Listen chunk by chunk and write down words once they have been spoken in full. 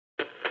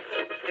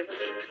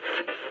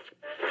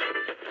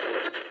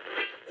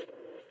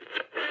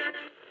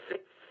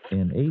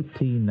in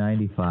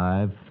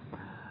 1895,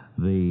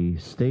 the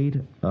state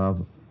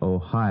of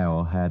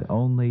Ohio had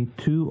only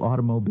 2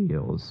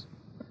 automobiles.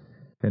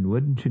 And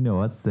wouldn't you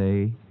know it,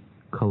 they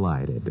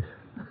collided.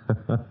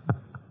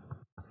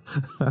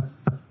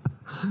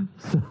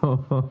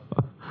 So,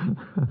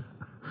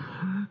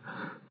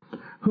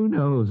 who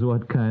knows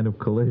what kind of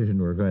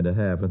collision we're going to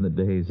have in the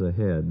days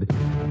ahead.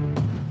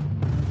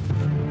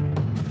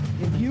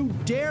 If you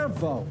dare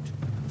vote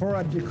for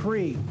a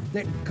decree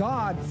that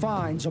God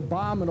finds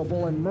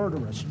abominable and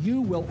murderous,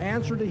 you will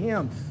answer to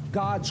him.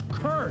 God's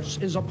curse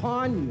is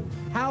upon you.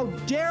 How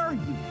dare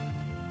you?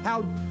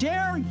 How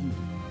dare you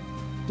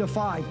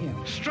defy him?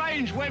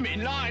 Strange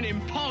women lying in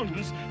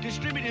ponds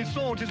distributing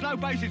swords is no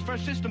basis for a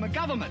system of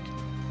government.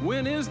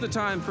 When is the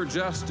time for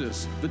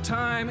justice? The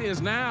time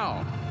is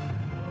now.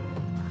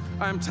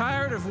 I'm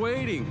tired of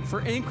waiting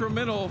for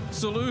incremental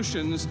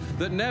solutions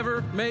that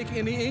never make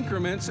any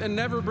increments and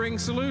never bring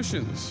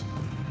solutions.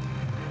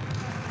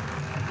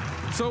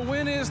 So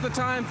when is the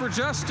time for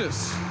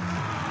justice?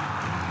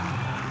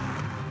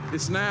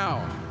 It's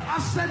now. I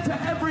said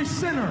to every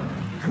sinner,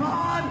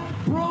 God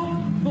broke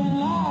the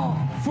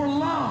law for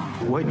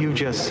love. What you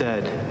just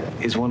said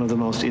is one of the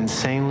most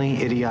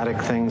insanely idiotic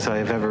things I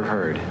have ever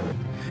heard.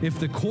 If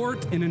the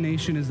court in a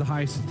nation is the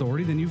highest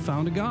authority, then you've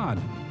found a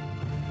God.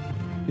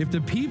 If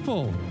the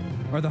people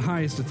are the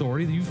highest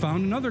authority, then you've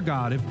found another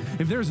God.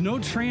 If there's no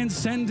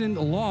transcendent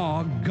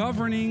law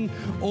governing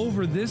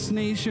over this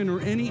nation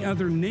or any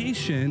other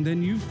nation,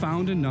 then you've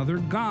found another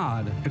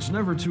God. It's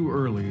never too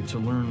early to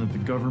learn that the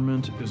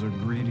government is a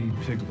greedy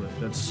piglet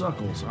that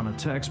suckles on a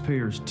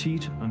taxpayer's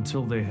teat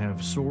until they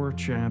have sore,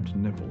 chapped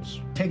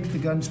nipples. Take the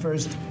guns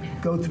first,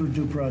 go through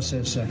due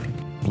process second.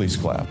 Please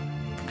clap.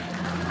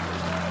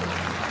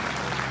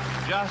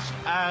 Just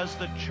as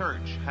the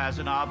church has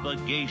an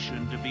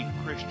obligation to be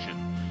Christian,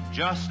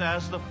 just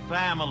as the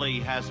family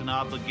has an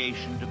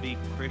obligation to be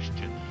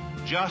Christian,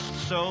 just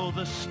so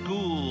the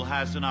school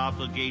has an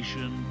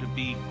obligation to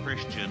be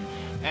Christian,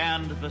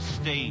 and the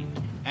state,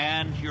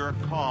 and your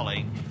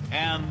calling,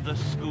 and the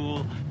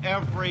school,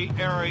 every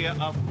area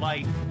of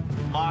life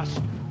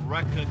must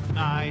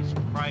recognize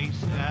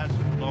Christ as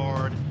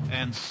Lord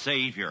and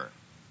Savior.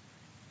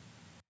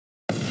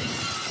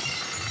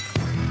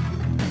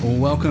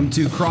 Welcome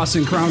to Cross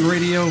and Crown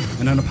Radio,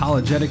 an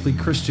unapologetically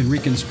Christian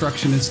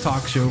Reconstructionist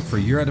talk show for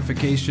your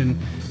edification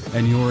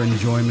and your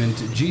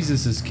enjoyment.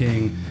 Jesus is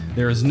King.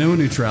 There is no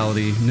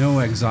neutrality, no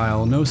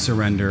exile, no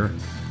surrender.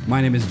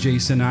 My name is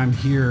Jason. I'm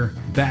here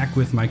back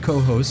with my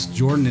co-hosts,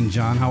 Jordan and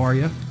John. How are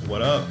you?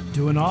 What up?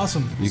 Doing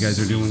awesome. You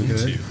guys are doing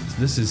good?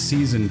 This is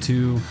season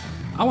 2.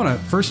 I want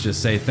to first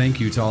just say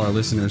thank you to all our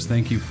listeners.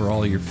 Thank you for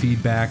all of your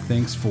feedback.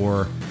 Thanks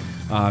for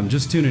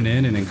just tuning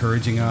in and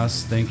encouraging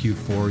us. Thank you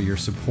for your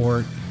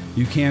support.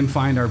 You can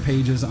find our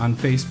pages on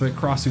Facebook,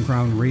 Cross and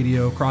Crown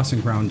Radio, Cross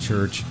and Crown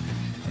Church.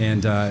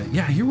 And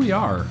here we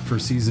are for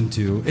season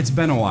 2. It's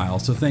been a while,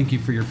 so thank you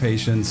for your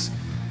patience.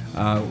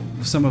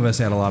 Some of us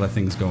had a lot of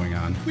things going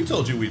on. We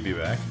told you we'd be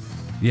back.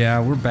 Yeah,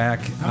 we're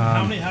back.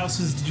 How many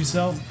houses did you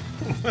sell?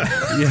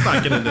 Let's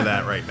not get into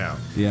that right now.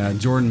 Yeah,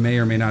 Jordan may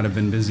or may not have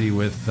been busy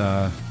with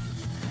the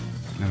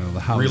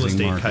housing real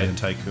estate market.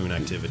 Tycoon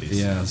activities.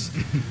 Yes.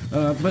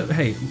 But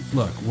hey,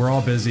 look, we're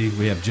all busy.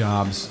 We have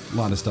jobs, a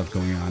lot of stuff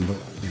going on, but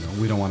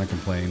we don't want to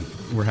complain.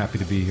 We're happy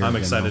to be here. I'm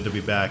excited to be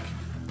back.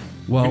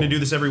 Well, we're going to do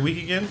this every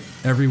week again?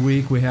 Every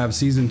week we have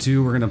season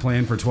 2. We're going to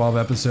plan for 12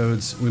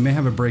 episodes. We may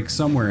have a break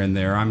somewhere in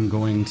there. I'm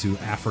going to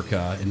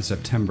Africa in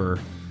September,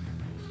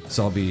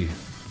 so I'll be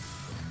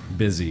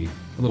busy,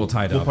 a little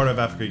tied up. What part of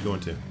Africa are you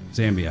going to?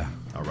 Zambia.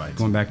 All right.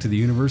 Going back to the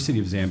University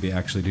of Zambia,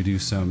 actually, to do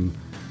some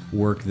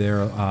work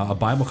there, a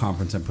Bible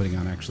conference I'm putting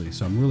on, actually.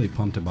 So I'm really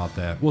pumped about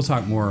that. We'll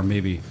talk more,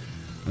 maybe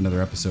another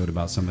episode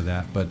about some of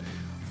that. But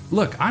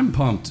look, I'm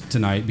pumped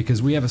tonight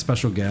because we have a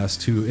special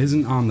guest who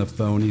isn't on the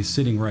phone. He's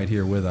sitting right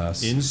here with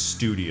us. In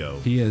studio.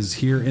 He is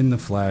here in the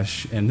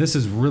flesh. And this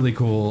is a really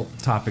cool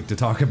topic to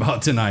talk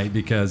about tonight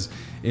because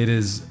it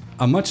is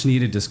a much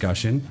needed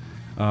discussion.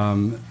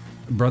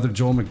 Brother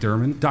Joel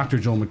McDurmon, Dr.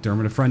 Joel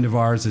McDurmon, a friend of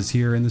ours, is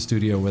here in the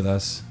studio with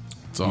us.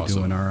 It's awesome.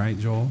 You doing all right,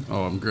 Joel?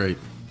 Oh, I'm great.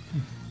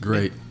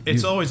 Great.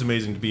 It's always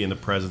amazing to be in the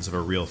presence of a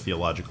real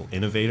theological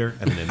innovator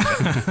and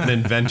an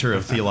inventor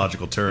of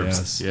theological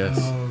terms. Yes.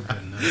 Oh,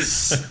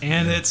 goodness.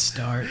 And it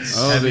starts.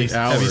 Oh, the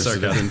hours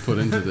that have been put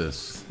into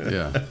this.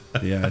 Yeah.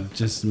 Yeah,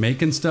 just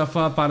making stuff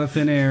up out of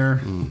thin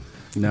air.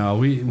 No,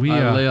 we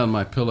I lay on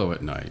my pillow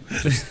at night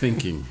just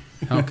thinking,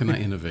 how can I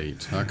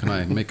innovate? How can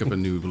I make up a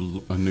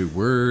new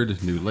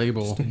word, new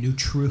label? Just a new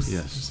truth.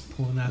 Yes. Just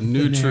pulling out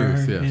new thin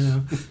truth, air,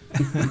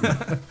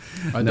 yes.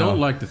 I don't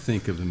like to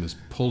think of them as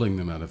pulling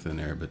them out of thin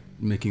air, but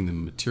making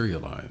them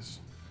materialize.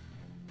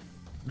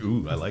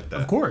 Ooh, I like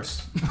that. Of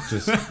course.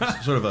 Just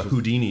sort of a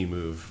Houdini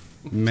move.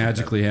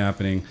 Magically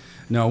happening.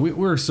 No,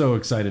 we're so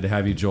excited to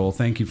have you, Joel.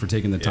 Thank you for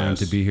taking the time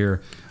to be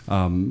here.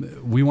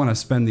 We want to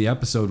spend the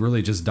episode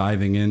really just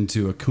diving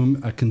into a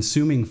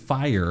consuming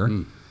fire.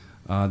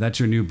 That's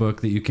your new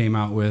book that you came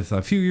out with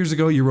a few years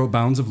ago. You wrote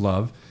Bounds of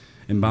Love,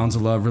 and Bounds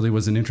of Love really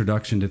was an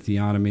introduction to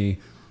theonomy.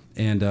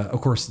 And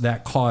of course,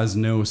 that caused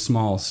no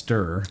small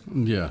stir.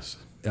 Yes.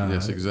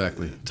 Yes,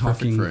 exactly.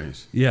 Talking, perfect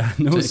phrase. Yeah,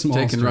 no small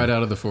taken stir. right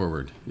out of the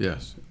foreword.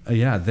 Yes.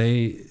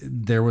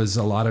 There was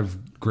a lot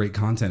of great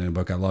content in the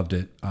book. I loved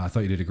it. I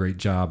thought you did a great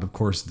job. Of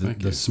course,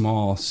 the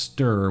small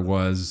stir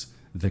was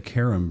the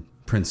Cherem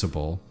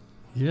principle.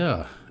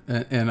 Yeah,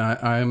 and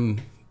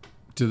I'm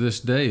to this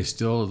day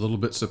still a little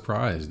bit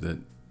surprised that.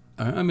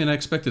 I mean, I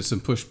expected some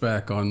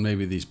pushback on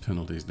maybe these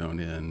penalties don't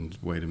end.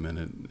 Wait a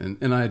minute,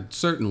 and I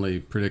certainly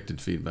predicted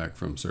feedback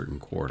from certain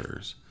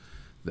quarters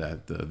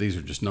that these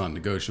are just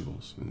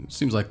non-negotiables. And it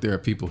seems like there are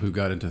people who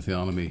got into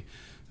theonomy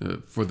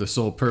for the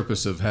sole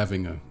purpose of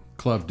having a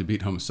club to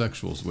beat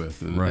homosexuals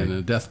with and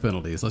a death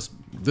penalty.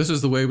 This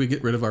is the way we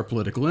get rid of our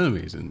political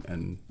enemies.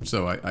 And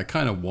so I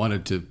kind of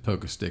wanted to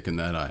poke a stick in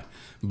that eye.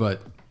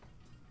 But,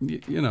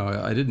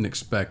 I didn't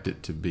expect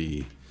it to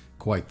be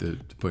quite the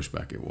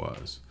pushback it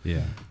was.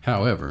 Yeah.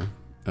 However,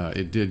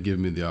 it did give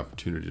me the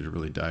opportunity to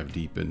really dive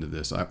deep into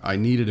this. I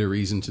needed a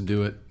reason to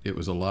do it. It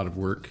was a lot of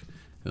work,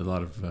 a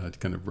lot of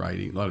kind of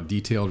writing, a lot of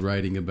detailed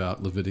writing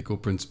about Levitical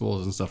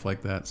principles and stuff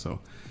like that. So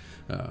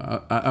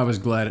I was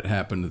glad it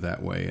happened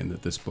that way and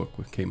that this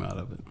book came out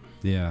of it.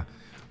 Yeah.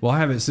 Well, I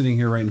have it sitting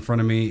here right in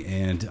front of me,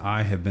 and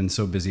I have been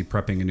so busy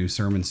prepping a new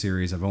sermon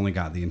series. I've only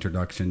got the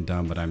introduction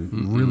done, but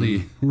I'm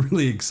really,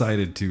 really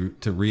excited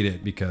to read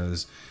it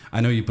because I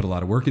know you put a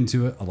lot of work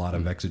into it, a lot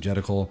of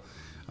exegetical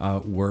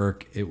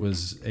work. It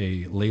was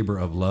a labor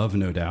of love,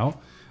 no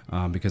doubt,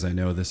 because I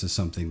know this is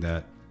something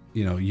that,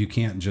 you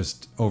can't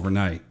just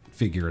overnight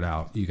figure it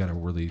out. You got to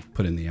really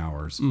put in the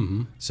hours.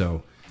 Mm-hmm.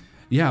 So,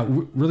 yeah,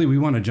 really, we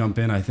want to jump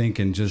in, I think,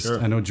 and just,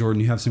 I know, Jordan,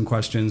 you have some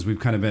questions. We've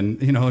kind of been,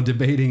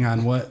 debating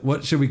on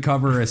what should we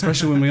cover,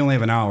 especially when we only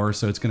have an hour.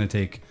 So it's going to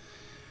take,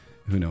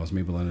 who knows,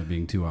 maybe it'll end up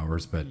being 2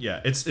 hours. But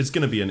yeah, it's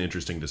going to be an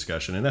interesting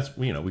discussion. And that's,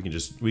 we can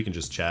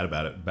just chat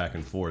about it back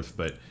and forth.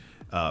 But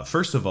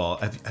first of all,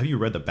 have you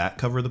read the back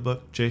cover of the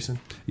book, Jason?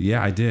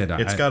 Yeah, I did.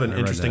 It's got an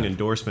interesting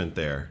endorsement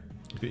there.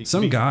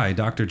 Some guy,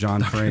 Dr.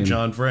 John Frame.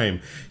 John Frame.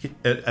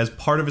 As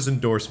part of his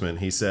endorsement,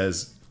 he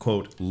says,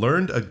 quote,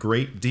 learned a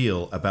great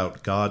deal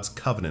about God's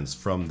covenants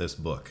from this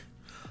book.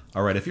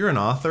 All right, if you're an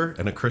author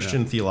and a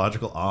Christian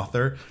theological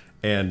author,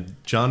 and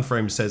John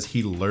Frame says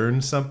he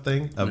learned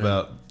something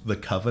about the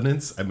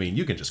covenants, I mean,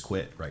 you can just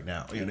quit right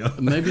now,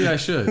 Maybe I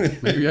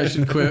should. Maybe I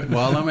should quit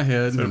while I'm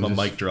ahead. Sort of a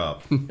mic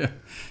drop.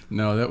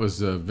 No, that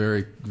was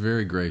very,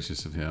 very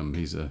gracious of him.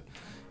 He's an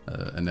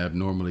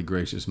abnormally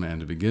gracious man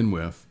to begin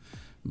with.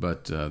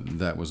 But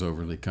that was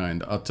overly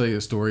kind. I'll tell you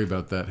a story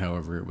about that,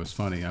 however. It was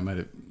funny. I might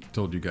have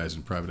told you guys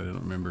in private, I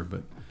don't remember.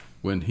 But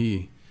when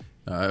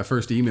I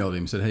first emailed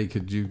him, said, hey,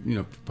 could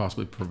you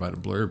possibly provide a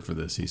blurb for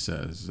this? He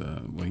says,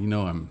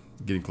 well, I'm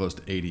getting close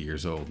to 80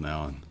 years old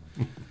now,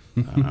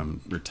 and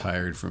I'm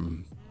retired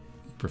from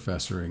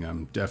professoring.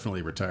 I'm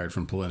definitely retired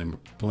from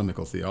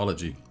polemical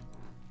theology.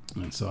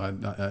 And so I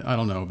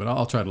don't know, but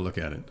I'll try to look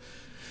at it.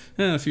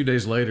 And a few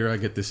days later, I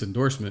get this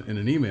endorsement in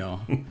an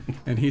email.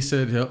 And he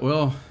said,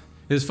 well...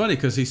 It's funny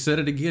because he said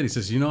it again. He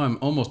says, I'm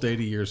almost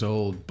 80 years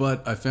old,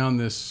 but I found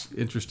this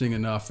interesting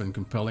enough and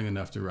compelling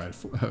enough to write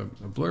a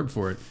blurb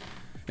for it.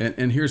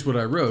 And here's what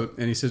I wrote.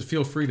 And he said,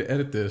 feel free to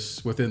edit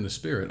this within the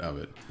spirit of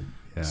it.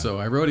 Yeah. So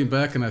I wrote him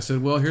back and I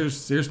said, well,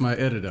 here's my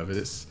edit of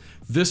it.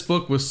 This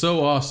book was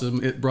so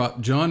awesome, it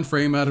brought John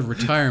Frame out of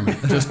retirement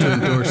just to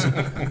endorse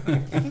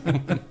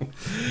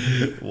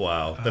it.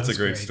 Wow, that's a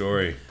great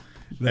story.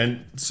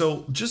 And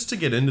so just to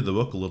get into the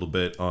book a little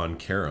bit on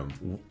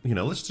Cherem,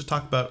 let's just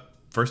talk about,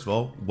 first of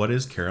all, what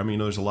is Cherem?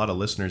 There's a lot of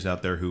listeners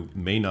out there who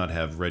may not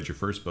have read your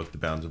first book, The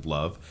Bounds of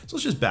Love. So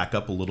let's just back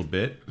up a little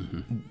bit.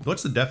 Mm-hmm.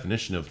 What's the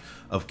definition of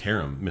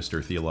Cherem,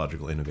 Mr.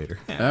 Theological Innovator?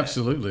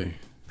 Absolutely.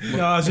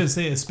 No, I was going to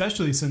say,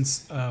 especially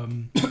since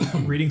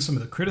reading some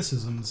of the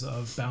criticisms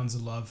of Bounds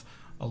of Love,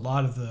 a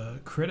lot of the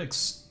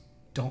critics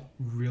don't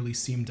really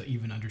seem to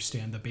even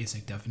understand the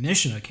basic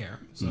definition of Cherem.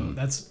 So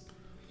that's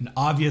an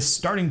obvious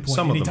starting point.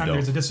 Anytime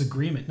there's a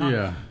disagreement.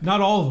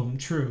 Not all of them,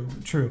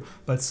 true.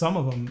 But some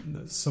of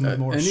them, some of the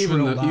more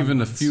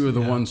even a few of the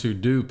ones who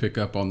do pick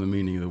up on the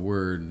meaning of the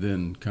word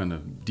then kind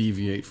of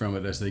deviate from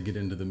it as they get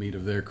into the meat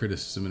of their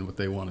criticism and what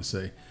they want to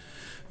say.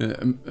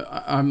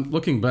 I'm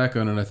looking back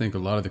on it, I think a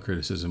lot of the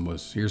criticism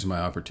was, here's my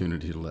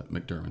opportunity to let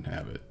McDurmon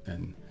have it.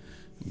 And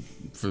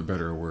for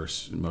better or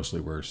worse, mostly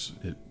worse,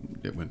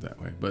 it went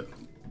that way. But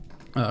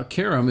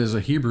Cherem is a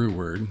Hebrew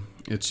word.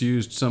 It's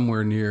used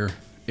somewhere near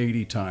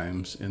 80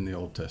 times in the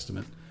Old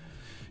Testament.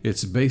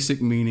 Its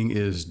basic meaning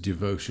is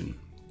devotion.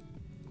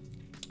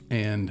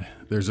 And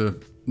there's a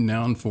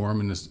noun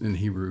form in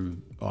Hebrew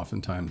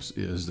oftentimes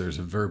there's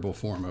a verbal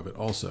form of it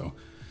also.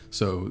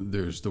 So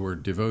there's the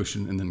word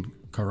devotion, and then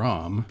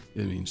karam,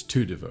 it means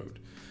to devote.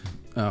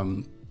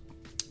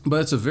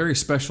 But it's a very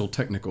special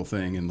technical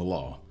thing in the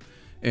law.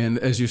 And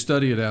as you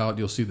study it out,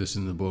 you'll see this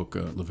in the book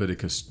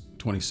Leviticus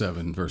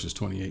 27, verses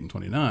 28 and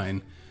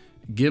 29,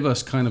 give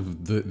us kind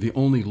of the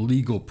only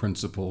legal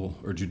principle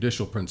or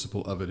judicial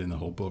principle of it in the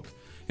whole book.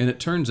 And it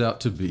turns out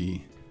to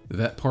be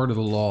that part of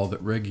the law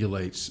that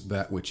regulates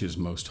that which is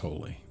most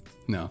holy.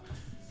 Now,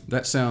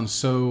 that sounds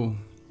so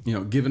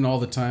given all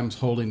the times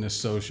holiness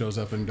so shows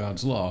up in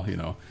God's law,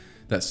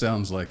 that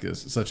sounds like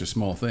such a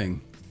small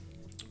thing,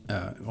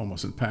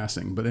 almost in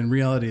passing. But in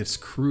reality, it's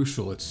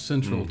crucial. It's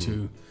central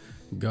to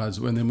God's.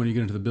 And then when you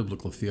get into the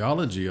biblical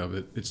theology of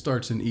it, it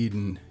starts in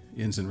Eden,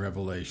 ends in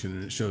Revelation,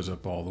 and it shows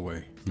up all the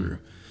way through.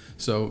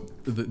 So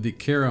the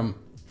Cherem,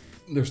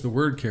 there's the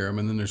word Cherem,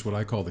 and then there's what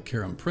I call the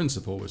Cherem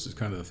principle, which is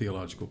kind of the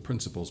theological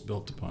principles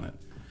built upon it.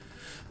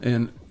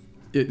 And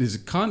it is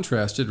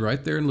contrasted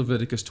right there in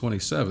Leviticus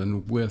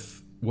 27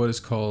 with what is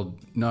called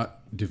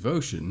not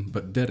devotion,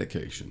 but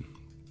dedication.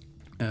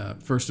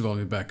 First of all, let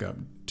me back up.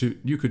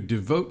 You could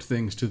devote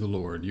things to the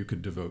Lord. You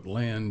could devote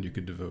land. You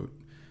could devote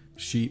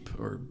sheep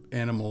or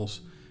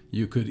animals.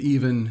 You could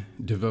even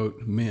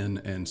devote men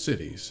and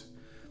cities.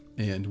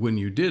 And when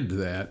you did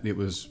that, it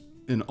was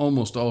in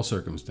almost all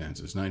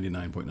circumstances,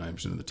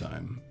 99.9% of the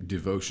time,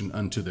 devotion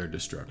unto their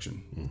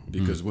destruction.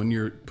 Because when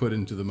you're put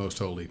into the most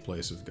holy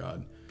place of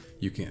God,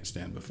 you can't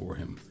stand before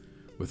him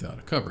without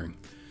a covering.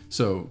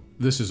 So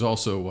this is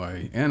also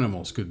why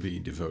animals could be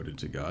devoted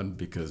to God,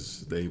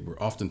 because they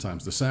were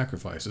oftentimes, the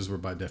sacrifices were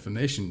by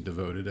definition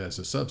devoted as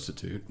a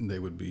substitute, and they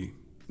would be,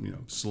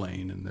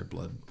 slain and their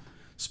blood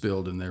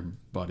spilled and their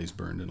bodies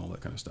burned and all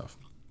that kind of stuff.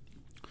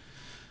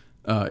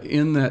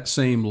 In that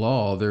same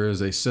law, there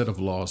is a set of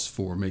laws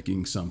for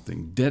making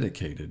something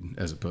dedicated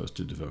as opposed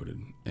to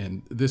devoted.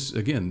 And this,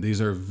 again,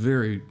 these are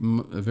very,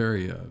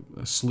 very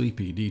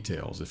sleepy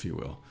details, if you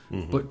will,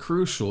 but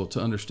crucial to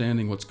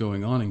understanding what's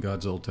going on in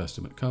God's Old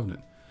Testament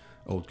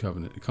Old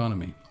Covenant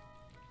economy.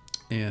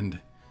 And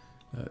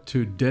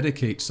to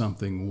dedicate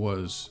something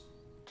was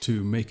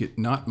to make it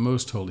not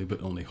most holy,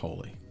 but only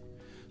holy.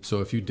 So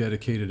if you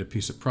dedicated a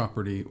piece of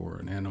property or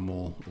an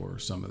animal or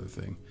some other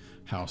thing,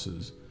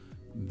 houses,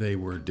 they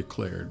were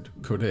declared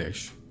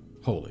Kodesh,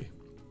 holy.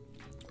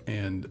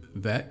 And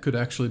that could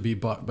actually be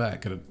bought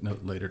back at a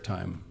later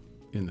time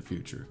in the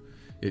future.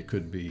 It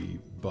could be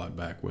bought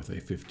back with a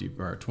 50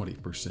 or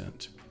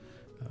 20%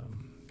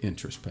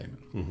 interest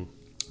payment,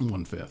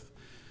 1/5.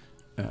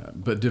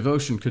 But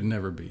devotion could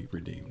never be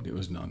redeemed. It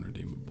was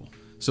non-redeemable.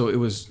 So it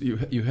was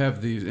you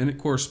have these, and it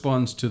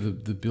corresponds to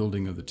the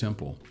building of the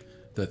temple,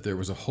 that there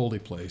was a holy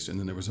place and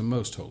then there was a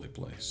most holy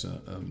place.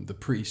 The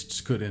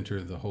priests could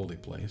enter the holy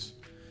place.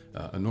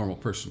 A normal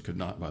person could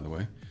not, by the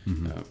way.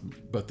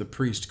 But the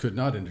priest could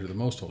not enter the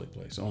most holy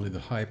place. Only the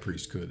high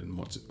priest could, and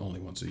only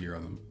once a year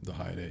on the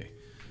high day.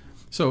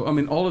 So,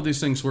 all of these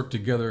things work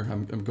together.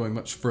 I'm going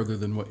much further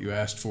than what you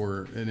asked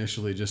for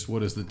initially. Just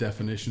what is the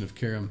definition of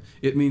Cherem?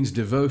 It means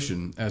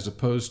devotion as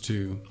opposed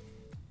to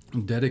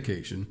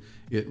dedication.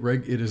 It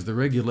is the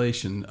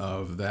regulation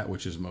of that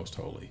which is most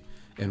holy.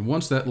 And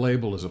once that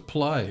label is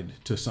applied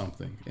to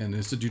something, and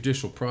it's a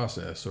judicial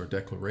process or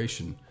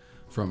declaration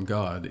from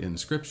God in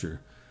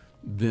Scripture,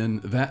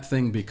 then that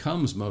thing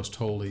becomes most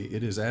holy.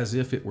 It is as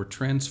if it were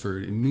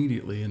transferred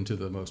immediately into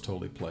the most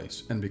holy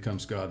place and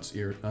becomes God's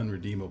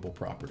unredeemable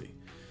property.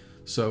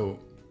 So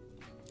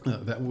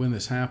that when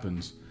this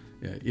happens,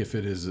 if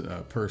it is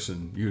a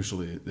person,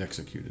 usually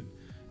executed.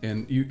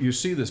 And you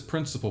see this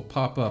principle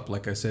pop up,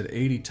 like I said,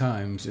 80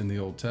 times in the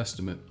Old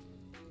Testament.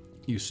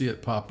 You see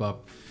it pop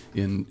up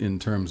in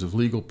terms of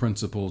legal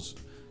principles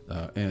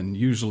and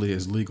usually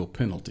as legal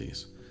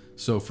penalties.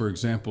 So, for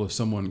example, if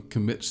someone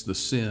commits the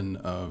sin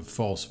of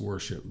false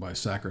worship by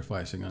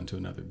sacrificing unto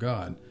another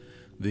god,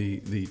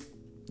 the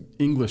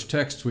English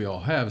text we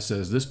all have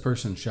says this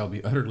person shall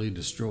be utterly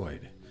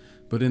destroyed.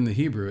 But in the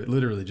Hebrew, it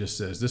literally just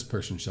says this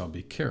person shall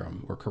be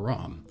Cherem or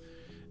Karam.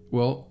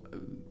 Well,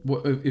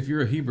 if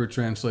you're a Hebrew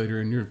translator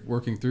and you're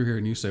working through here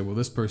and you say, well,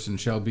 this person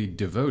shall be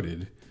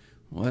devoted,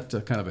 well, that's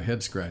kind of a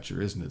head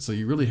scratcher, isn't it? So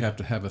you really have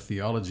to have a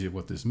theology of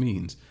what this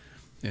means.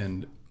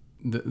 And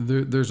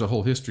there's a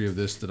whole history of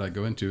this that I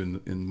go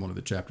into in one of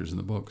the chapters in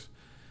the books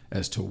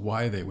as to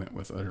why they went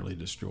with utterly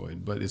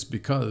destroyed. But it's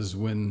because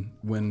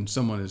when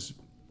someone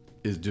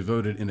is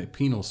devoted in a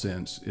penal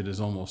sense, it is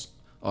almost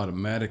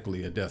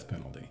automatically a death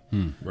penalty.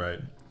 Right.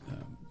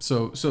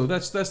 So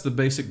that's the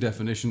basic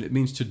definition. It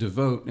means to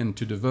devote, and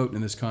to devote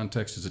in this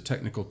context is a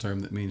technical term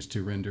that means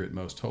to render it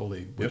most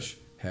holy, which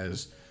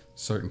has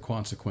certain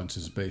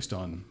consequences based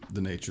on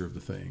the nature of the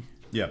thing.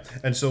 Yeah,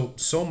 and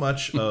so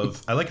much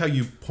of, I like how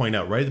you point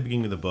out right at the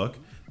beginning of the book,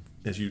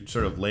 as you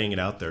sort of laying it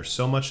out there,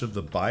 so much of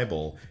the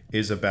Bible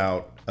is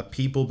about a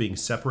people being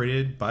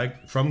separated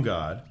from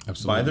God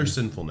by their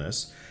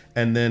sinfulness,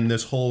 and then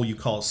this whole, you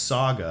call it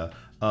saga,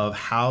 of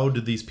how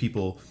did these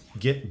people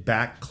get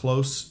back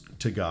close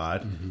to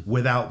God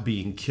without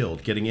being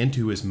killed, getting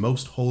into his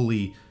most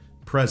holy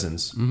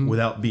presence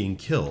without being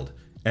killed.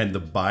 And the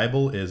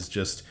Bible is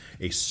just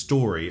a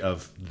story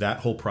of that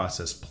whole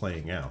process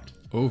playing out.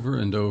 Over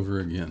and over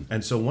again.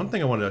 And so one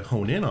thing I want to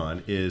hone in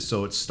on is,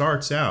 so it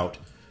starts out,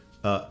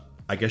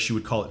 I guess you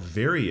would call it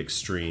very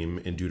extreme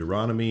in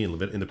Deuteronomy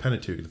and in the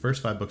Pentateuch, the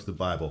first 5 books of the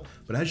Bible.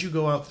 But as you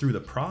go out through the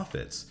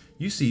prophets,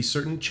 you see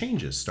certain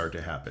changes start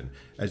to happen.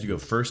 As you go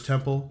first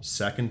temple,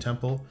 second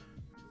temple,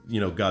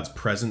 God's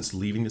presence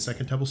leaving the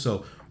second temple.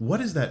 So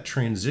what is that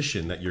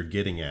transition that you're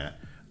getting at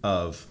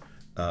of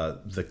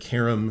the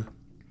Cherem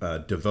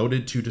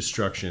devoted to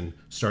destruction,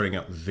 starting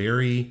out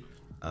very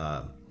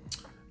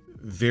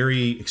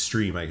very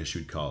extreme, I guess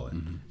you would call it,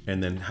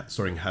 and then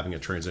starting having a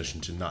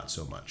transition to not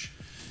so much.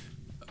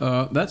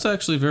 That's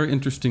actually a very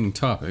interesting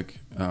topic.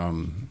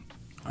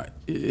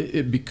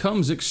 It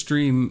becomes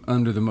extreme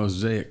under the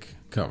Mosaic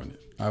covenant.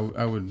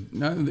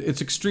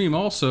 It's extreme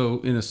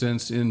also in a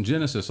sense in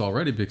Genesis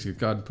already, because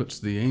God puts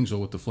the angel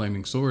with the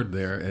flaming sword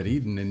there at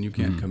Eden, and you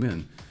can't come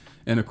in.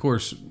 And of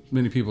course,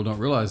 many people don't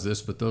realize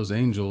this, but those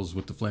angels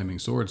with the flaming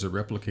swords are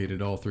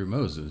replicated all through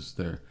Moses.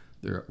 They're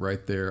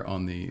right there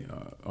on the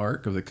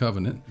Ark of the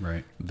Covenant.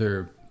 Right.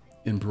 They're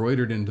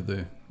embroidered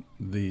into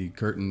the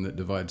curtain that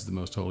divides the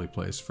most holy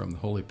place from the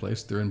holy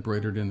place. They're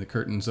embroidered in the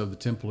curtains of the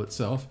temple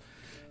itself.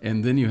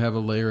 And then you have a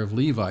layer of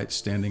Levites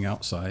standing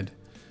outside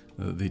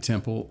the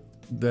temple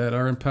that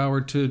are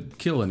empowered to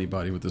kill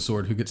anybody with the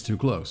sword who gets too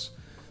close.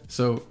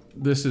 So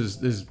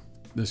this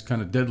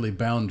kind of deadly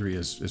boundary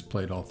is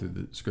played all through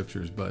the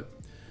scriptures. But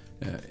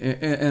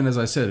and as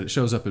I said, it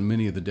shows up in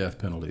many of the death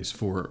penalties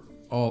for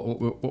all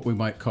what we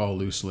might call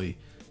loosely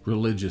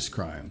religious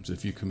crimes.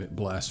 If you commit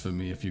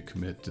blasphemy, if you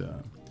commit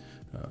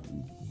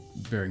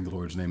bearing the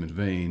Lord's name in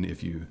vain,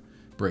 if you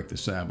break the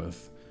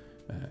Sabbath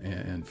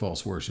and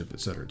false worship,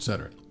 etc.,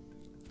 etc.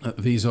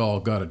 These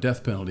all got a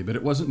death penalty, but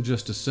it wasn't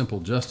just a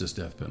simple justice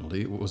death penalty.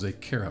 It was a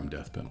Cherem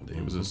death penalty.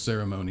 It was a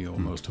ceremonial,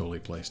 most holy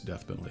place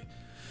death penalty.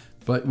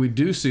 But we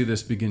do see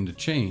this begin to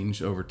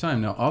change over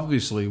time. Now,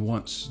 obviously,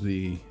 once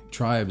the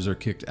tribes are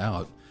kicked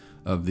out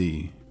of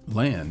the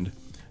land,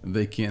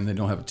 they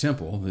don't have a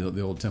temple.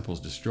 The old temple is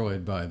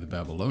destroyed by the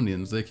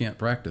Babylonians. They can't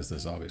practice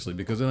this, obviously,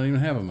 because they don't even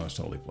have a most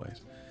holy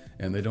place.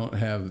 And they don't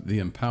have the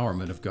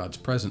empowerment of God's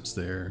presence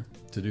there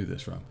to do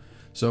this from.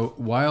 So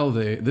while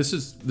this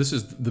is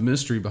the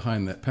mystery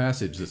behind that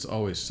passage that's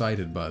always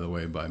cited, by the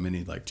way, by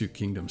many like Two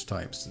Kingdoms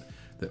types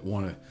that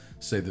want to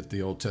say that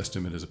the Old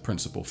Testament is a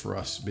principle for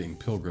us being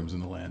pilgrims in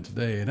the land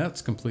today, and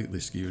that's completely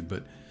skewed.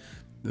 But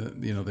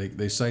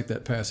they cite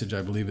that passage.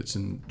 I believe it's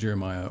in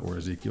Jeremiah or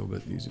Ezekiel.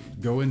 But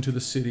go into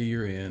the city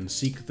you're in,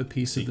 seek the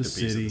peace of the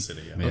city.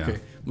 Yeah.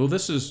 Okay. Well,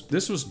 this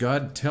was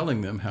God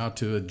telling them how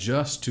to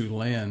adjust to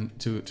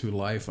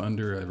life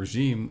under a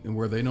regime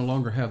where they no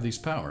longer have these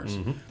powers.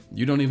 Mm-hmm.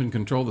 You don't even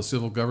control the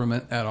civil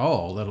government at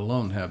all, let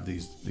alone have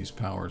these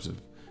powers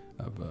of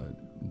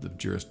the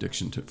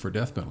jurisdiction for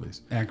death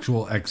penalties.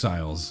 Actual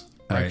exiles.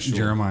 Right?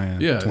 Jeremiah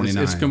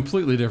 29. It's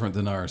completely different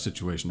than our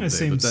situation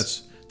today.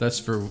 But that's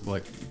for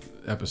like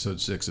episode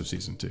 6 of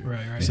season 2.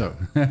 Right. So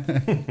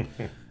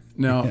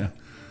now,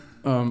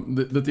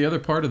 but the other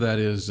part of that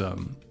is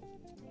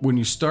when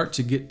you start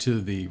to get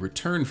to the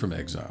return from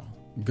exile,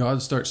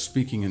 God starts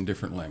speaking in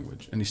different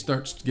language, and he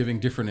starts giving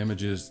different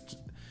images.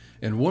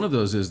 And one of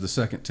those is the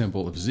second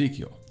temple of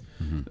Ezekiel.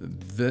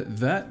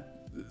 That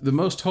the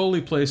most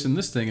holy place in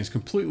this thing is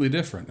completely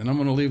different. And I'm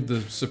going to leave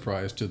the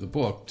surprise to the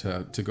book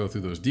to go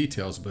through those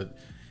details. But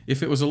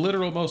if it was a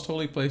literal most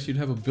holy place, you'd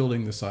have a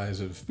building the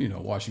size of,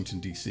 Washington,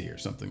 D.C. or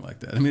something like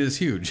that. I mean, it's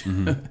huge.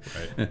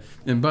 Right.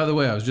 And by the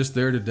way, I was just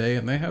there today,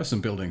 and they have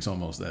some buildings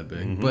almost that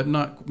big, but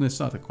it's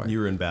not quite. You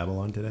were in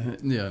Babylon today?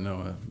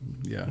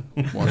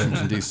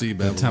 Washington, D.C.,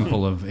 Babylon. The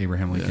Temple of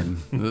Abraham Lincoln.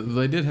 Yeah.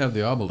 They did have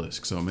the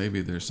obelisk, so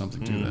maybe there's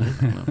something to that.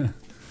 I don't know.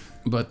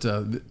 But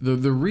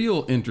the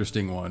real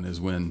interesting one is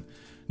when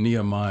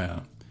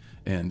Nehemiah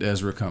and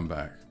Ezra come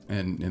back,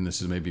 and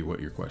this is maybe what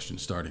your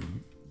question's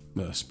starting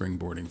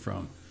springboarding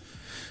from,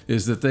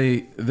 is that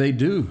they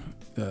do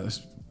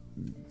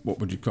what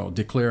would you call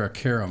declare a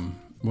Cherem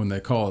when they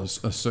call a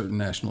certain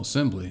national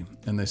assembly,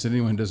 and they said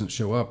anyone who doesn't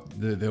show up,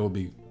 they will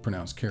be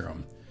pronounced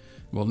Cherem.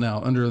 Well,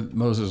 now under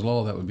Moses'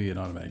 law, that would be an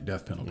automatic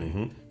death penalty if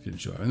you didn't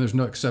show up, and there's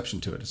no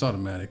exception to it. It's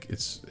automatic.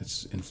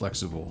 It's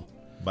inflexible.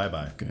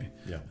 Bye-bye. Okay.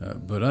 Yeah.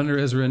 But under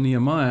Ezra and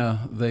Nehemiah,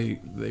 they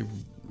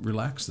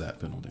relax that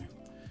penalty.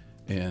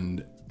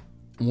 And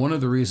one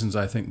of the reasons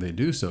I think they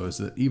do so is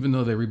that even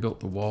though they rebuilt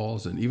the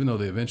walls and even though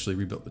they eventually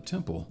rebuilt the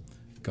temple,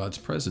 God's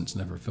presence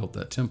never filled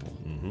that temple.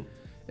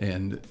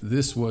 And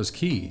this was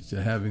key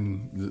to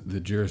having the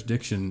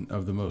jurisdiction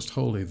of the Most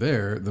Holy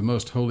there. The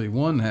Most Holy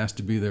One has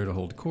to be there to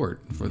hold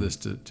court for this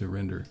to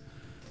render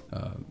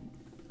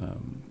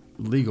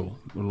legal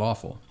or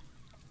lawful.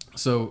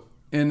 So,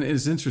 and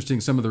it's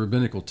interesting, some of the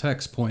rabbinical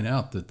texts point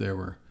out that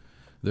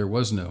there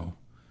was no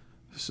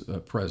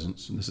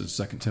presence, and this is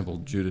Second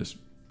Temple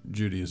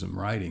Judaism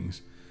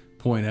writings,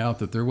 point out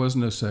that there was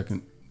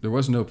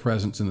no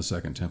presence in the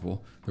Second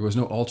Temple. There was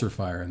no altar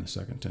fire in the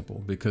Second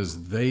Temple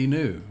because they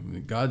knew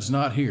God's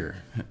not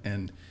here.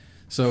 And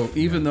so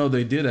even though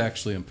they did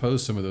actually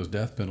impose some of those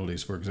death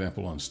penalties, for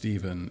example, on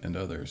Stephen and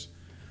others,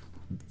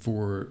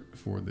 for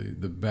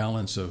the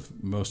balance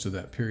of most of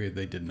that period,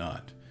 they did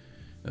not.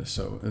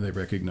 So they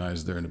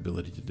recognize their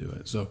inability to do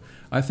it. So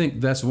I think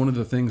that's one of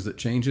the things that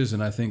changes,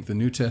 and I think the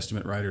New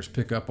Testament writers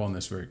pick up on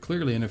this very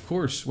clearly. And of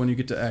course, when you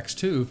get to Acts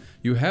 2,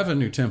 you have a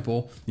new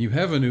temple, you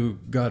have a new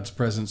God's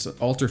presence,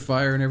 altar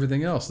fire, and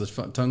everything else.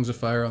 The tongues of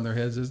fire on their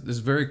heads. It's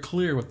very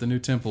clear what the new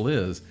temple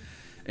is.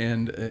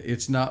 And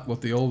it's not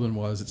what the old one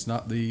was. It's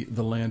not the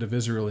land of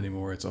Israel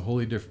anymore. It's a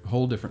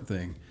whole different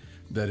thing.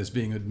 that is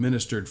being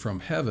administered from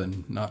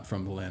heaven, not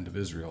from the land of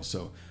Israel.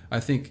 So I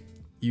think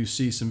you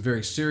see some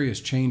very serious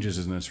changes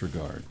in this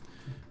regard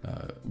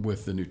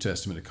with the New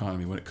Testament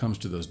economy when it comes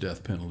to those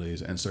death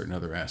penalties and certain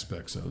other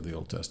aspects of the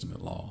Old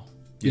Testament law.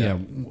 Yeah,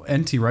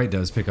 N.T. Wright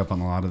does pick up on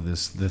a lot of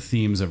the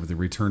themes of the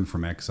return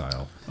from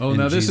exile. Oh, and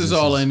now this is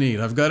all I need.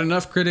 I've got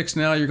enough critics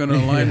now. You're going to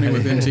align me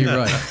with N.T.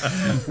 Wright.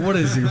 What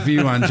is your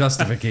view on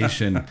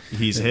justification?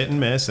 He's hit and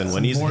miss, and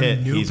when he's hit,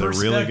 he's a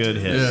really good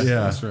hit.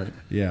 Yeah, that's right.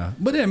 Yeah,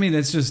 but I mean,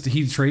 it's just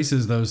he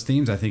traces those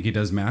themes. I think he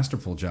does a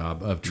masterful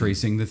job of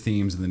tracing the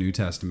themes in the New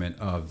Testament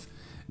of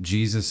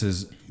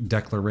Jesus's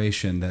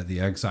declaration that the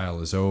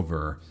exile is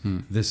over.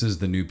 This is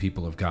the new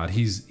people of God.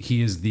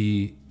 He is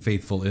the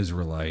faithful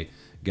Israelite,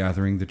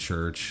 gathering the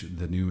church,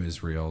 the new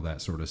Israel,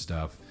 that sort of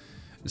stuff.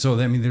 So,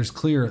 I mean, there's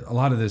a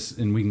lot of this,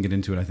 and we can get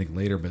into it, I think,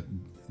 later, but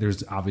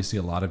there's obviously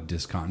a lot of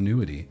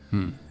discontinuity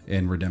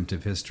in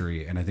redemptive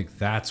history, and I think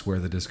that's where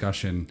the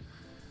discussion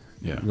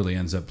really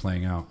ends up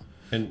playing out.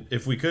 And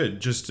if we could,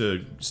 just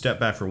to step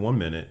back for 1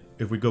 minute,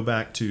 if we go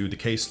back to the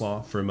case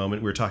law for a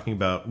moment, we were talking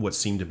about what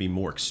seemed to be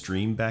more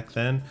extreme back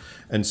then.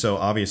 And so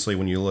obviously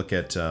when you look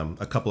at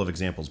a couple of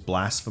examples,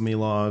 blasphemy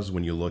laws,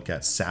 when you look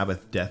at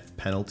Sabbath death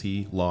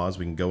penalty laws,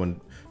 we can go into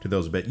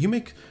those a bit. You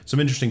make some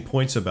interesting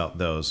points about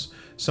those.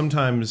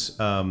 Sometimes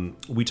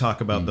we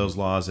talk about those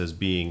laws as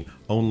being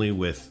only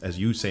with, as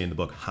you say in the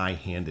book,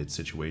 high-handed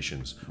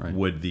situations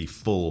would the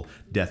full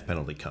death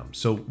penalty come.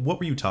 So what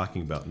were you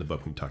talking about in the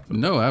book when you talked about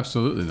No,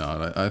 absolutely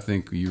not. I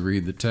think you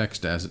read the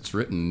text as it's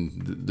written.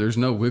 There's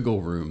no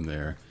wiggle room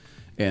there.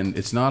 And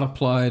it's not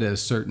applied as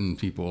certain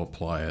people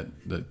apply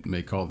it that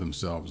may call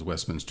themselves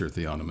Westminster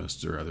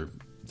theonomists or other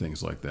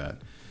things like that.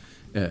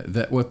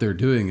 That what they're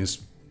doing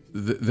is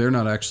they're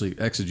not actually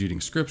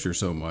exegeting Scripture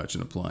so much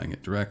and applying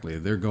it directly.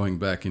 They're going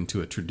back into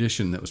a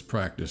tradition that was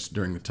practiced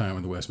during the time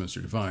of the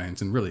Westminster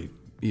Divines, and really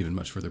even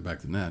much further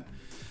back than that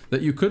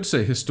you could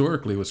say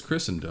historically was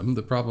Christendom.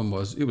 The problem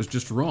was it was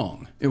just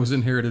wrong. It was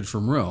inherited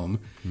from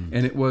Rome,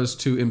 and it was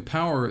to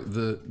empower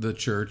the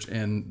church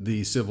and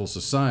the civil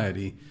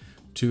society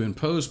to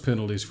impose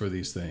penalties for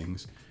these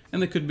things.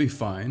 And they could be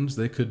fines,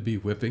 they could be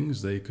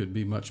whippings, they could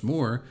be much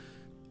more,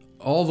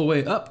 all the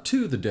way up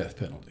to the death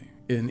penalty.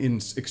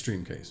 In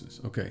extreme cases.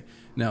 Okay.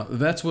 Now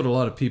that's what a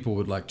lot of people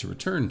would like to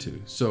return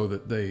to, so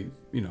that they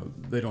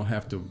don't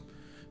have to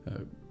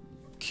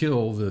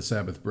kill the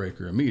Sabbath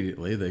breaker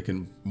immediately. They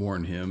can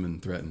warn him and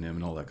threaten him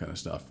and all that kind of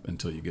stuff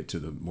until you get to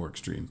the more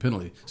extreme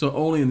penalty. So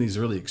only in these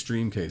really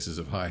extreme cases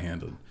of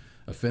high-handed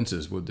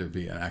offenses would there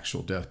be an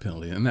actual death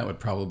penalty, and that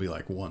would probably be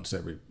like once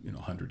every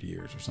 100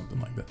 years or something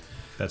like that.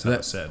 That's how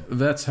it's said.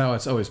 That's how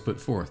it's always put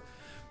forth.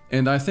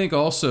 And I think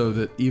also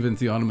that even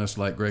theonomists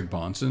like Greg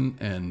Bonson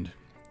and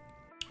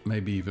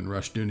maybe even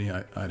Rushdoony,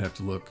 I'd have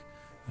to look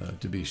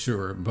to be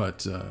sure,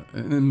 but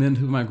and men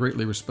whom I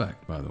greatly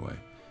respect, by the way.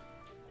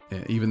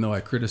 Even though I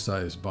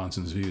criticize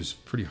Bonson's views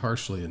pretty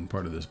harshly in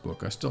part of this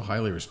book, I still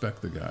highly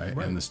respect the guy,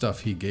 and the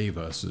stuff he gave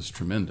us is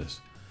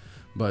tremendous.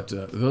 But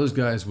those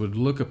guys would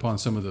look upon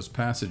some of those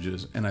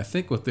passages, and I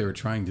think what they were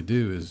trying to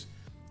do is,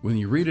 when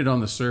you read it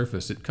on the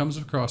surface, it comes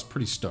across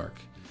pretty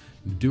stark.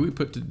 Do we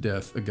put to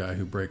death a guy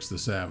who breaks the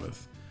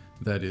Sabbath?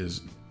 That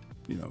is,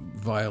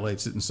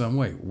 violates it in some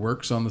way,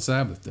 works on the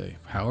Sabbath day,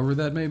 however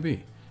that may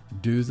be.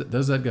 Does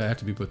that guy have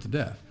to be put to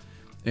death?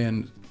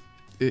 And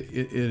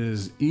it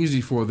is easy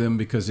for them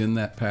because in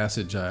that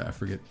passage, I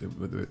forget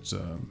whether it's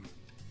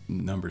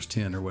Numbers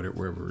 10 or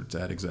wherever it's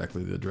at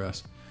exactly, the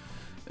address,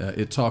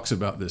 it talks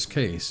about this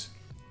case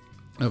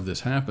of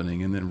this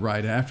happening, and then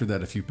right after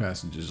that, a few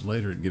passages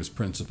later, it gives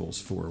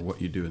principles for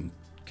what you do in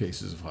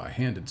cases of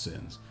high-handed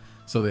sins.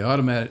 So they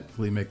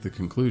automatically make the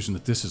conclusion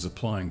that this is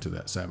applying to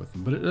that Sabbath,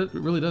 but it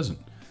really doesn't.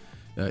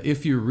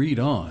 If you read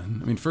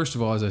on, first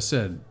of all, as I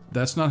said,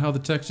 that's not how the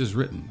text is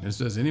written. It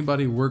says,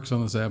 anybody who works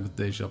on the Sabbath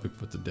day shall be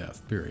put to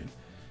death, period.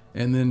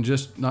 And then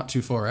just not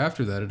too far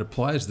after that, it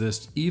applies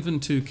this even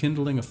to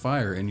kindling a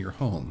fire in your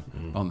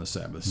home on the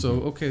Sabbath.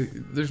 So, okay,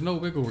 there's no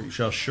wiggle room. You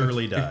shall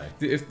surely die.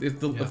 If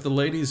the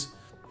lady's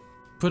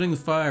putting the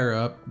fire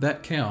up,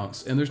 that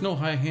counts, and there's no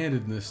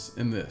high-handedness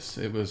in this.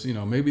 It was,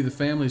 maybe the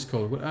family's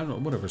code, I don't know,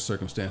 whatever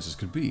circumstances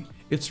could be.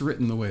 It's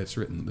written the way it's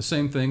written. The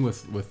same thing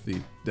with the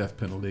death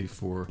penalty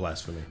for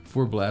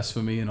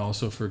blasphemy, and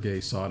also for gay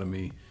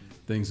sodomy,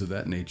 things of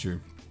that nature.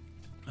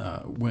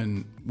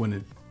 When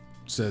it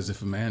says,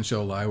 if a man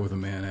shall lie with a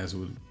man as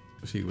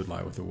he would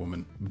lie with a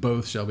woman,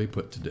 both shall be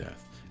put to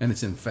death. And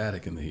it's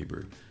emphatic in the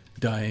Hebrew.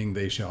 Dying,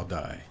 they shall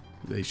die.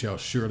 They shall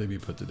surely be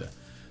put to death.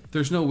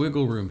 There's no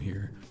wiggle room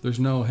here. There's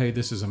no, hey,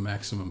 this is a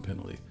maximum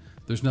penalty.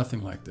 There's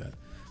nothing like that.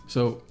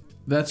 So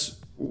that's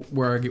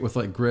where I get with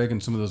like Greg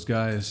and some of those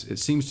guys. It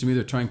seems to me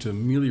they're trying to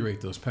ameliorate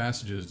those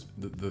passages,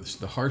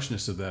 the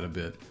harshness of that a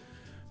bit,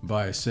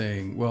 by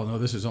saying, well, no,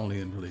 this is only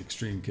in really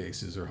extreme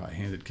cases or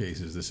high-handed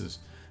cases. This is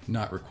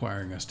not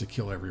requiring us to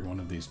kill every one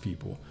of these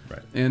people.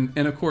 Right. And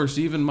of course,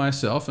 even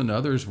myself and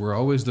others were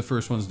always the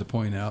first ones to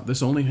point out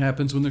this only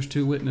happens when there's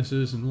two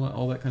witnesses and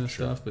all that kind of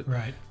stuff. But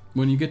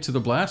when you get to the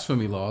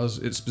blasphemy laws,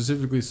 it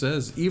specifically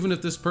says, even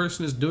if this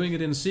person is doing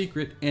it in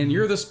secret and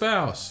you're the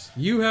spouse,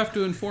 you have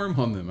to inform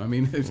on them. I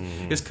mean,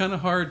 it's kind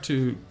of hard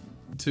to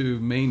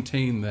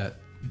maintain that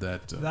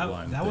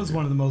line. That was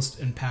one of the most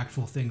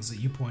impactful things that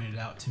you pointed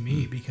out to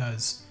me,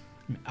 because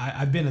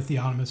I've been a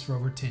theonomist for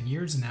over 10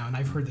 years now, and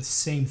I've heard the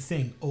same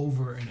thing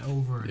over and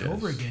over and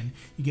over again.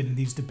 You get in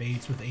these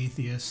debates with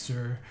atheists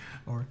or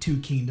two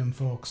kingdom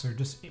folks, or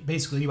just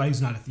basically anybody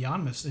who's not a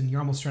theonomist, and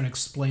you're almost trying to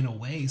explain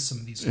away some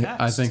of these texts.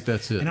 I think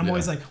that's it. And I'm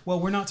always like, well,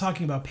 we're not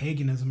talking about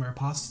paganism or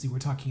apostasy. We're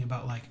talking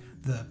about like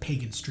the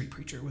pagan street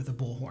preacher with a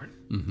bullhorn,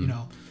 you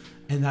know?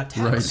 And that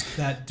text,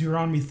 that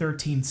Deuteronomy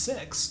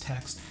 13:6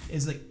 text,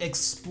 is like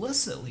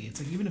explicitly, it's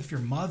like even if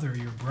your mother,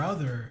 your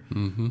brother,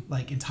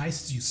 like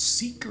entices you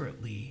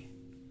secretly,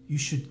 you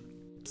should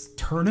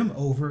turn him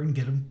over and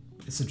get him,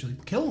 essentially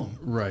kill him.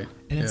 Right.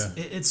 And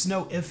it's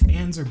no ifs,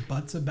 ands, or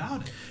buts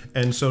about it.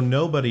 And so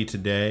nobody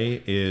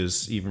today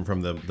is, even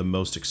from the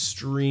most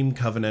extreme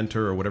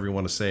covenanter or whatever you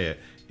want to say it,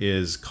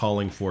 is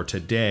calling for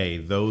today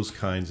those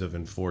kinds of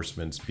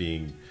enforcements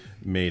being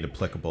made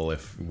applicable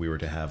if we were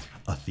to have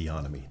a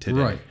theonomy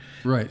today.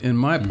 Right. And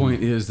my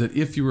point is that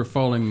if you were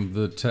following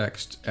the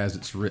text as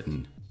it's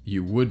written,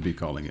 you would be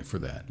calling it for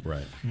that.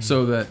 Right.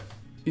 So that,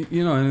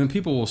 you know, and then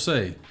people will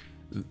say,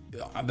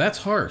 that's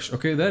harsh.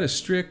 Okay, that is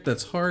strict.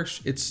 That's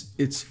harsh.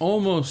 It's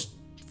almost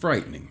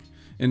frightening.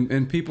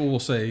 And people will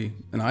say,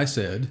 and I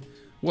said,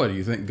 what, do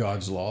you think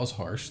God's law is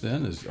harsh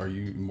then? Are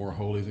you more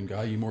holy than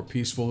God? Are you more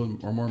peaceful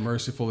or more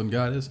merciful than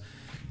God is?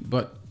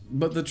 But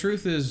the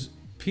truth is,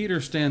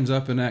 Peter stands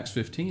up in Acts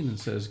 15 and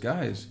says,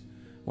 guys,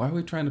 why are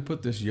we trying to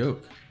put this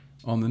yoke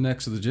on the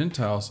necks of the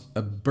Gentiles,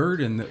 a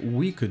burden that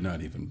we could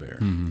not even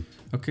bear?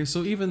 Okay,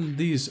 so even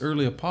these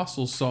early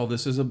apostles saw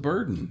this as a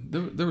burden.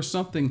 There was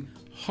something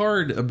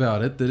hard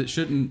about it that it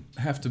shouldn't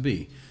have to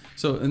be.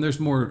 So, and there's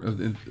more of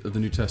the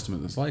New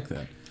Testament that's like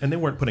that. And they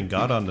weren't putting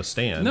God on the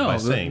stand by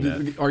saying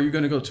that. Are you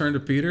going to go turn to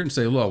Peter and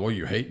say, well,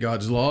 you hate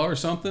God's law or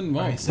something?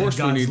 Well, of course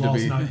we need to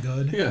be. Not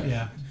good.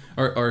 Yeah.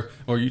 Or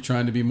are you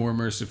trying to be more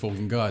merciful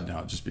than God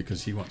now just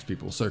because he wants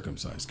people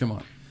circumcised? Come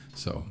on.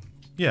 So.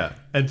 Yeah,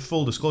 and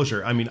full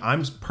disclosure, I mean,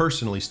 I'm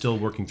personally still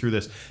working through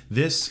this.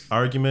 This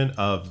argument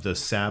of the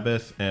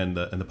Sabbath and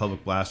the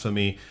public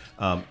blasphemy,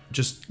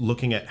 just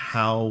looking at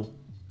how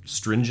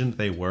stringent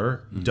they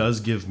were,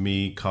 does give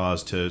me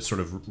cause to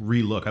sort of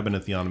relook. I've been a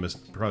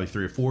theonomist probably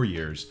 3 or 4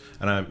 years,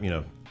 and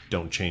I,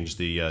 don't change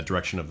the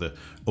direction of the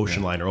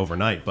ocean liner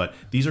overnight, but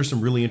these are some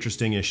really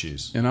interesting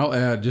issues. And I'll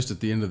add, just at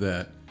the end of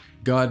that,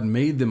 God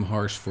made them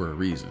harsh for a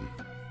reason.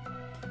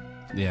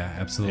 Yeah,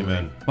 absolutely.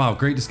 Amen. Wow,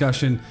 great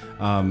discussion.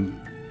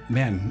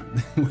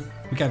 Man,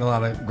 we got a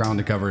lot of ground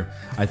to cover,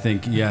 I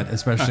think, yet.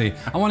 Especially,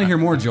 I want to hear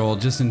more, Joel,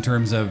 just in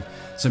terms of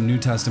some New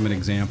Testament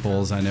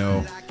examples. I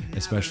know,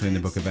 especially in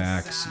the book of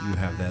Acts, you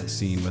have that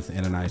scene with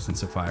Ananias and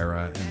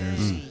Sapphira,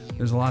 and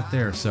there's a lot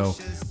there. So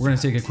we're going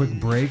to take a quick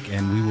break,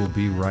 and we will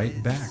be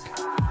right back.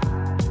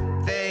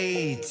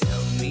 They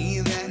tell me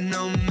that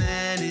no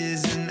man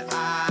is an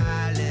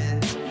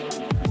island,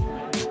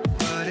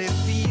 but it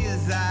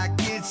feels like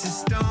it's a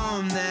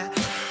storm that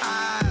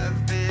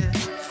I've been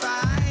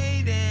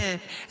fighting.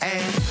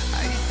 And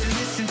I used to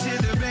listen to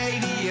the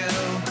radio,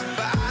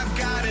 but I've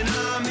got an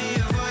army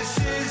of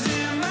voices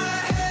in my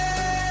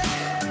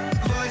head,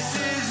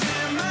 voices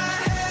in my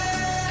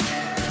head.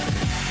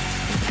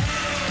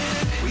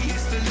 And we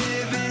used to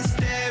live in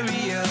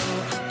stereo,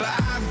 but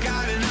I've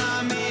got an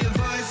army of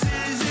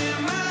voices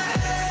in my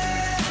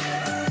head,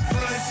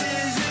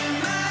 voices in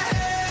my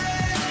head.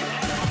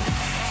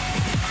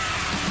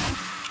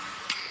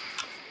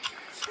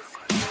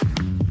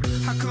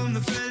 How come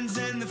the friends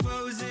and the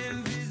foes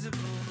invisible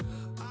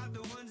are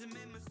the ones that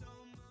make my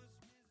soul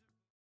most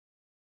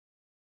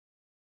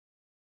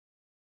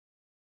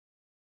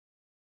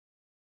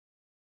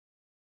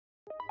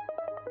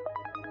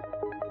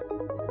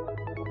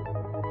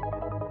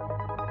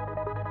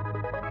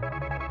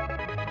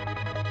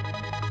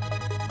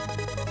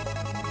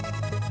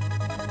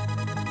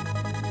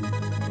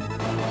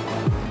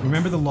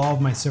Remember the law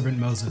of my servant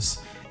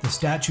Moses, the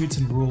statutes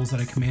and rules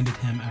that I commanded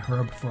him at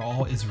Horeb for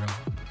all Israel.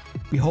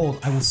 Behold,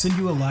 I will send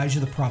you Elijah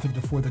the prophet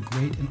before the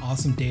great and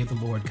awesome day of the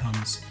Lord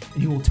comes,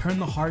 and he will turn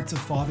the hearts of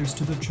fathers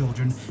to their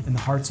children and the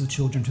hearts of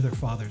children to their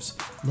fathers,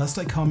 lest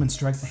I come and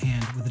strike the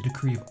hand with a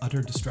decree of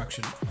utter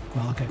destruction.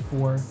 Malachi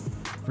 4,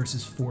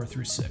 verses 4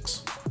 through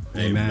 6.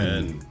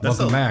 Amen.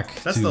 Welcome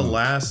back. That's the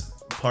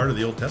last part of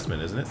the Old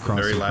Testament, isn't it? Cross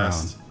The very the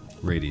last. Crown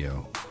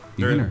Radio.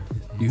 You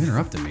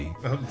interrupted me.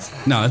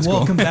 No, it's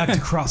Welcome cool. back to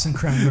Cross and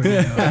Crown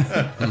Radio.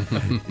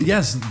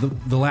 Yes,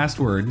 the last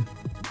word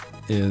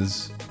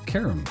is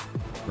Cherem,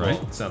 right?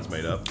 Well, sounds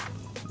made up.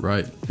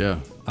 Right, yeah.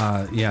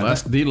 Yeah.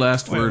 The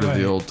last word of wait.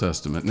 the Old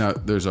Testament. Now,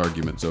 there's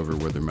arguments over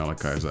whether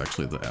Malachi is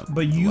actually the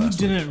But you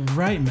didn't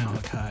write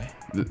Malachi.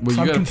 Well, So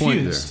you I'm got a point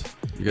confused.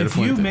 there. You got If a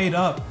point you there. made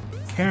up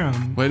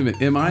Cherem, Wait a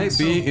minute. Am I in what's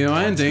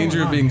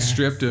danger of going being on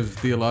stripped of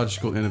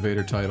theological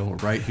innovator title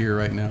right here,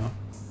 right now?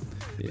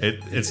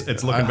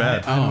 It's looking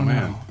bad. I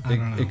man,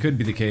 don't know. It could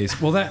be the case.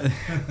 Well, that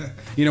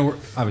we're,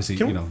 obviously,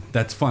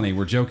 that's funny.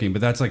 We're joking,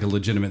 but that's like a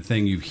legitimate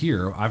thing you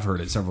hear. I've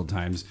heard it several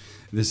times.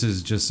 This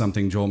is just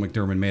something Joel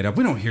McDurmon made up.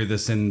 We don't hear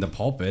this in the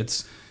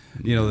pulpits.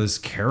 This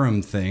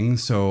Cherem thing.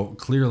 So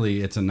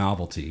clearly, it's a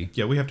novelty.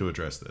 Yeah, we have to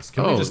address this.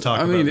 Can we just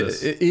talk about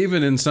this?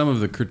 Even in some of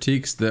the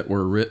critiques that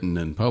were written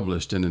and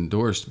published and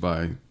endorsed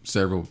by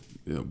several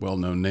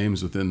well-known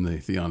names within the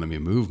theonomy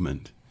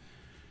movement,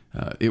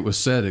 it was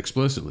said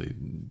explicitly,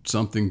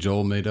 something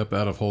Joel made up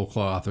out of whole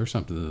cloth or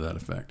something to that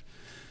effect.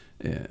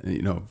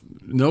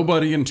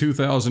 Nobody in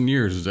 2,000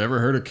 years has ever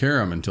heard of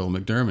Cherem until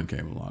McDurmon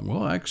came along.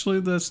 Well,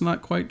 actually, that's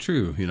not quite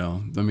true.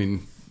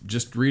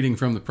 Just reading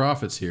from the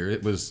prophets here,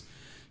 it was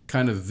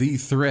kind of the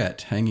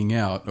threat hanging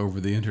out over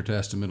the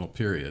intertestamental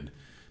period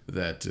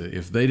that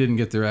if they didn't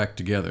get their act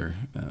together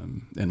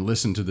and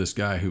listen to this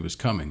guy who was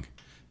coming,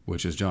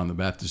 which is John the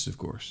Baptist, of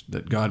course,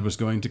 that God was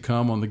going to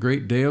come on the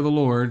great day of the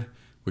Lord,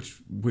 which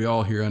we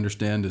all here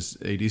understand is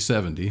AD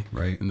 70,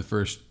 right, in the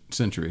first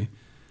century,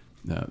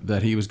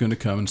 that he was going to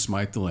come and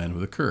smite the land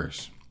with a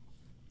curse.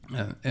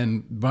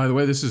 And by the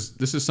way, this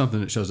is something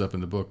that shows up in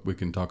the book. We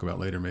can talk about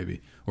later,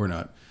 maybe, or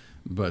not.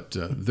 But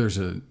there's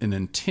an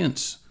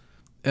intense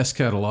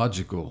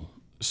eschatological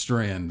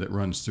strand that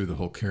runs through the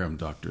whole Cherem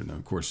doctrine. Now,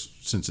 of course,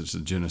 since it's a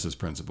Genesis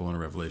principle and a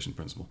Revelation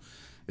principle,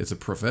 it's a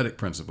prophetic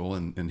principle,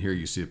 and here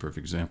you see a perfect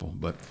example.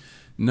 But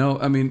no,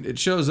 it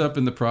shows up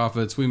in the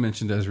prophets. We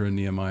mentioned Ezra and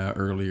Nehemiah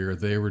earlier.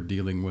 They were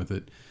dealing with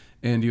it.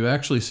 And you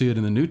actually see it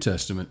in the New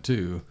Testament,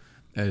 too,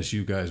 as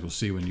you guys will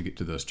see when you get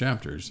to those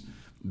chapters,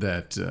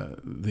 that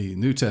the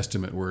New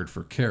Testament word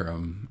for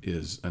Cherem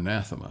is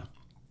anathema.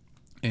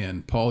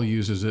 And Paul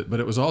uses it, but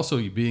it was also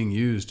being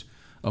used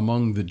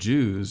among the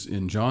Jews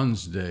in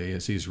John's day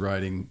as he's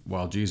writing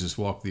while Jesus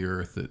walked the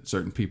earth, that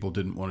certain people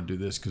didn't want to do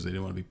this because they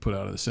didn't want to be put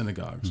out of the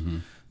synagogues. Mm-hmm.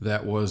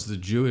 That was the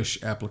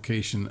Jewish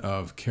application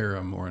of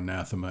Cherem or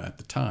anathema at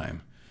the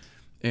time.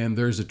 And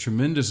there's a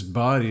tremendous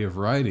body of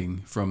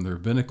writing from the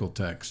rabbinical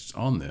texts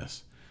on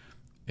this.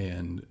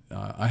 And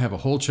I have a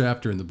whole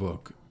chapter in the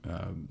book.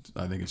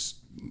 I think it's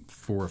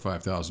 4,000 or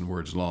 5,000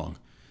 words long.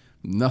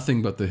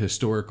 Nothing but the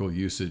historical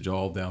usage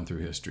all down through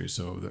history.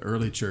 So the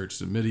early church,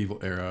 the medieval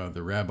era,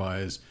 the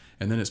rabbis,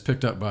 and then it's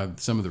picked up by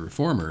some of the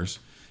reformers.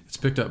 It's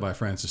picked up by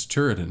Francis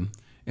Turretin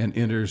and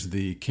enters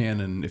the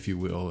canon, if you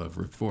will,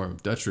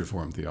 of Dutch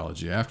Reformed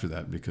theology after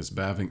that, because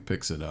Bavinck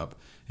picks it up.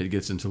 It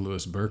gets into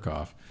Louis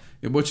Berkhoff,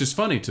 which is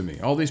funny to me.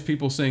 All these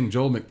people saying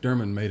Joel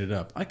McDurmon made it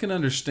up. I can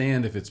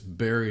understand if it's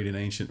buried in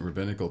ancient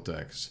rabbinical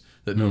texts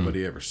that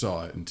nobody ever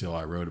saw it until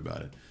I wrote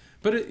about it.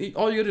 But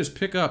all you do is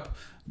pick up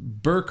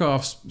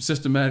Berkhoff's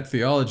systematic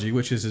theology,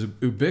 which is as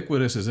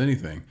ubiquitous as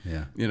anything,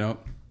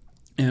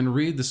 and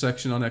read the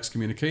section on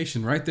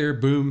excommunication. Right there,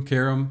 boom,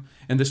 Cherem,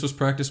 and this was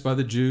practiced by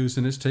the Jews,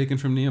 and it's taken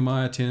from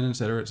Nehemiah 10, et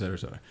cetera, et cetera, et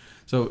cetera.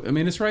 So,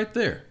 it's right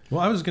there.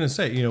 Well, I was going to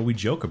say, we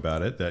joke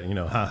about it, that,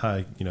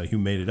 you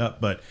made it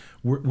up. But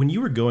when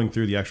you were going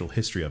through the actual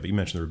history of it, you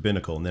mentioned the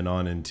rabbinical and then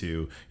on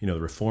into, the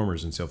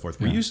reformers and so forth.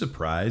 Were you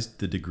surprised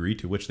the degree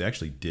to which they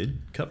actually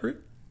did cover it?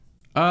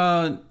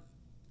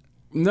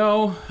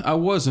 No, I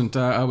wasn't.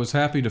 I was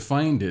happy to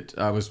find it.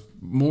 I was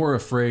more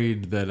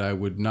afraid that I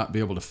would not be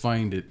able to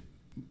find it,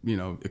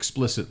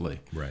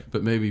 explicitly. Right.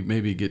 But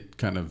maybe get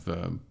kind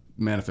of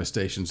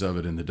manifestations of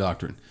it in the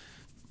doctrine.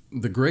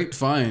 The great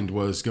find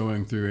was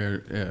going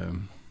through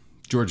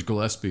George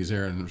Gillespie's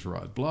Aaron's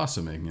Rod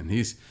Blossoming, and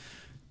he's,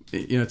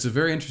 it's a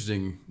very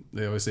interesting.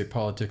 They always say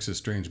politics is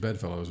strange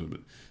bedfellows, but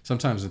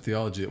sometimes in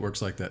theology it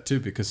works like that too,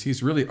 because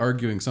he's really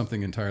arguing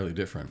something entirely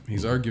different.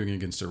 He's arguing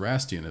against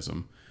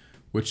Erastianism,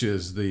 which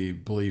is the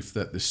belief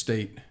that the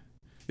state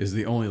is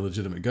the only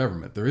legitimate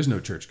government. There is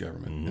no church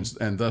government,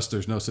 and thus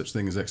there's no such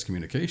thing as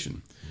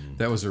excommunication.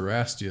 That was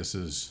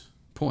Erastius's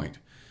point,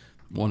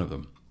 one of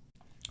them.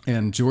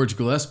 And George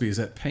Gillespie is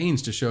at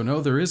pains to show,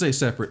 no, there is a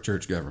separate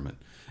church government,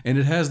 and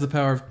it has the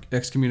power of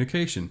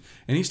excommunication.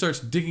 And he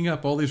starts digging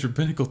up all these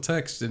rabbinical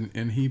texts,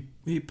 and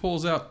he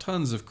pulls out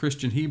tons of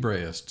Christian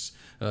Hebraists,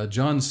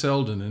 John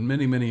Selden and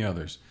many, many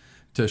others,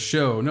 to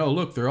show, no,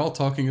 look, they're all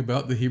talking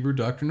about the Hebrew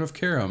doctrine of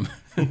Cherem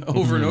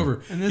over and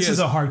over. And this is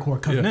a hardcore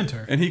covenanter.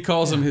 Yeah. And he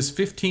calls them his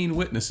 15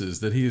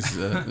 witnesses that he's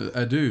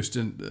adduced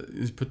and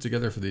he's put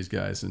together for these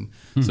guys. And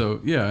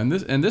so,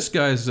 and this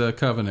guy's a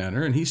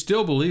covenanter, and he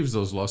still believes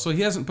those laws. So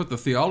he hasn't put the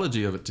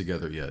theology of it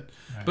together yet.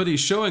 Right. But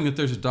he's showing that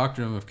there's a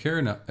doctrine of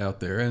Cherem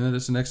out there, and that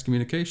it's an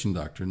excommunication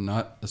doctrine,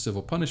 not a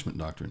civil punishment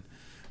doctrine.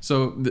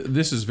 So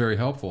this is very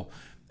helpful.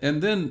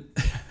 And then...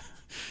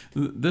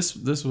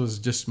 This was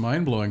just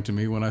mind-blowing to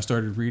me when I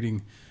started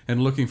reading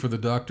and looking for the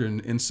doctrine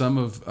in some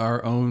of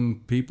our own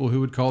people who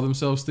would call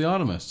themselves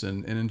theonomists.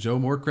 And in Joe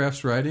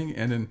Moorcraft's writing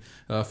and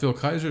in Phil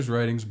Kaiser's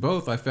writings,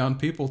 both, I found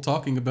people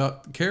talking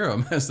about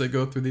Cherem as they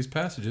go through these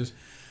passages,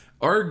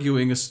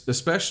 arguing,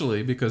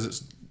 especially because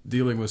it's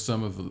dealing with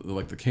some of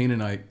the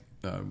Canaanite,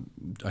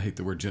 I hate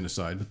the word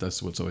genocide, but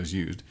that's what's always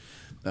used,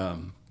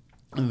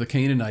 the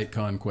Canaanite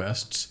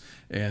conquests,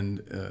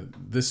 and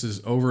this is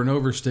over and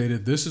over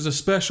stated. This is a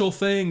special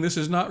thing. This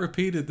is not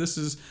repeated. This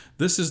is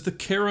the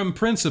Cherem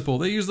principle.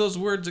 They use those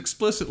words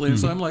explicitly, and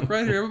so I'm like,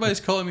 right here, everybody's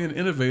calling me an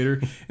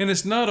innovator, and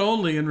it's not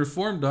only in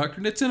Reformed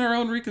doctrine; it's in our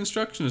own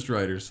Reconstructionist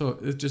writers. So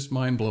it's just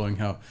mind blowing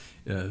how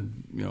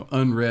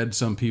unread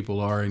some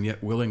people are, and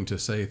yet willing to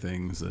say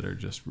things that are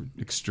just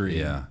extreme.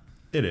 Yeah.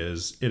 It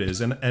is,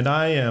 and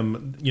I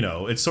am,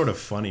 it's sort of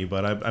funny,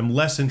 but I'm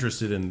less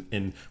interested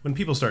in when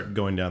people start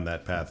going down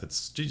that path.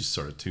 It's you just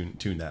sort of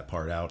tune that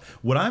part out.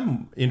 What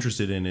I'm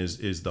interested in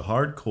is the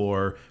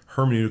hardcore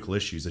hermeneutical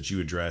issues that you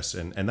address,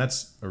 and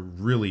that's a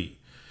really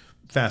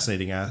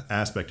fascinating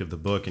aspect of the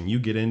book, and you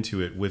get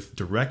into it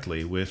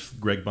directly with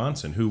Greg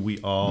Bahnsen, who we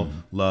all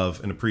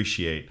love and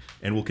appreciate,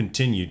 and will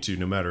continue to,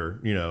 no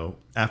matter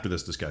after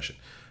this discussion.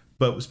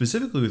 But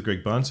specifically with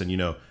Greg Bahnsen,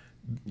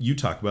 you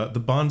talk about the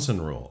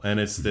Bahnsen rule, and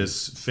it's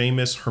this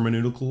famous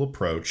hermeneutical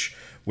approach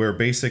where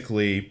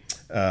basically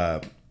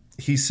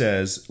he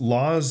says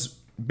laws,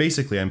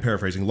 basically I'm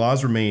paraphrasing,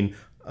 laws remain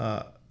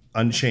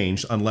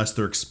unchanged unless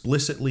they're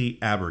explicitly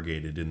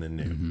abrogated in the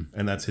new.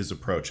 And that's his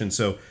approach. And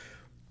so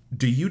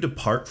do you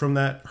depart from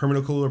that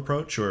hermeneutical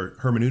approach,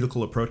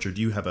 or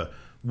do you have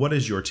what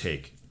is your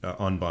take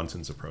on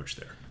Bahnsen's approach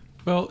there?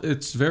 Well,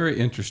 it's very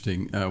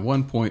interesting.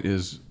 One point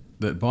is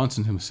that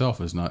Bahnsen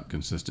himself is not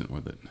consistent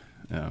with it.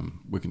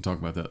 We can talk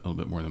about that a little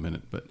bit more in a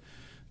minute. But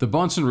the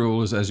Bahnsen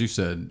rule is, as you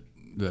said,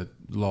 that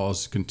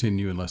laws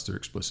continue unless they're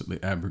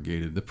explicitly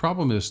abrogated. The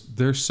problem is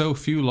there's so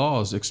few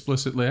laws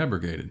explicitly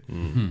abrogated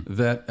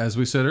that, as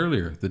we said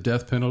earlier, the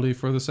death penalty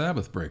for the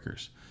Sabbath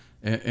breakers,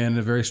 and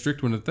a very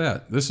strict one at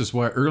that. This is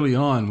why early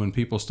on, when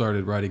people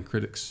started writing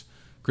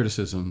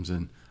criticisms,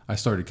 and I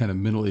started kind of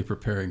mentally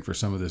preparing for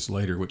some of this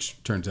later,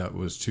 which turns out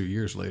was 2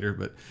 years later,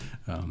 but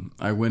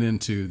I went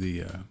into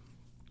the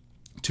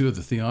two of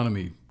the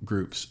theonomy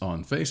groups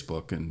on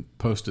Facebook and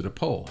posted a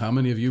poll. How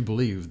many of you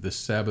believe the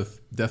Sabbath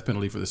death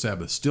penalty for the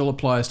Sabbath still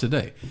applies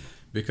today?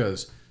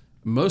 Because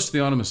most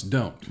theonomists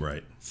don't.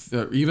 Right.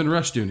 Even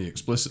Rushdoony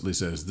explicitly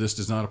says this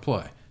does not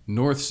apply.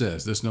 North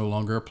says this no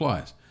longer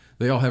applies.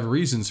 They all have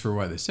reasons for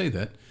why they say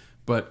that,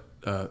 but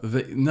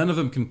none of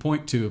them can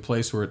point to a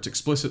place where it's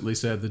explicitly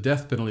said the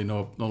death penalty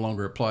no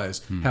longer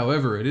applies.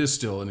 However, it is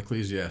still an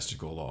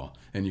ecclesiastical law,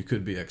 and you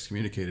could be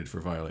excommunicated for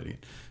violating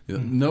it.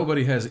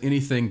 Nobody has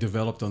anything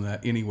developed on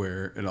that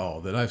anywhere at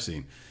all that I've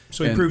seen.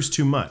 So he proves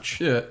too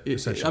much. Yeah,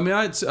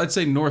 I'd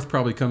say North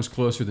probably comes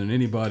closer than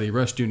anybody.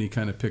 Rushdoony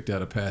kind of picked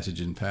out a passage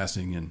in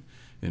passing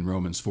in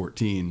Romans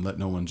 14, let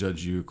no one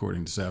judge you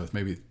according to Sabbath.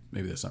 Maybe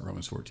that's not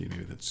Romans 14,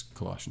 maybe that's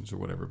Colossians or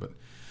whatever, but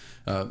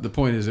the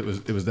point is, it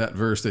was that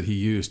verse that he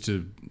used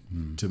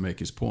to make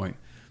his point.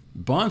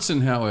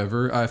 Bahnsen,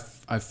 however,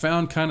 I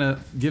found kind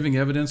of giving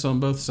evidence on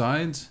both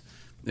sides,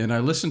 and I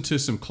listened to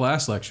some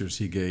class lectures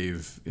he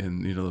gave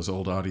in those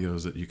old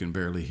audios that you can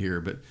barely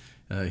hear. But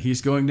he's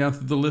going down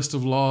through the list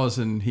of laws,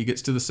 and he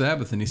gets to the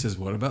Sabbath, and he says,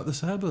 "What about the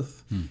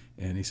Sabbath?"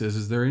 And he says,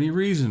 "Is there any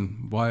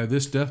reason why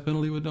this death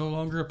penalty would no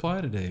longer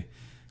apply today?"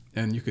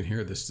 And you can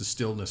hear the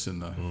stillness in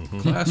the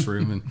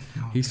classroom. And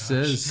he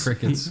says,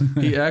 crickets.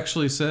 He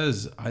actually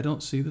says, "I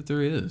don't see that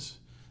there is."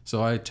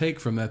 So I take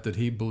from that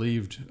he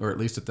believed, or at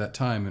least at that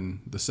time in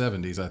the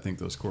 70s, I think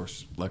those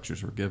course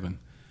lectures were given,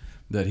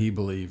 that he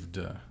believed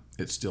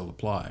it still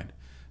applied.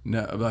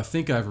 Now, I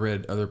think I've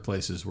read other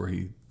places where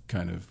he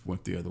kind of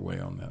went the other way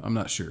on that. I'm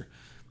not sure.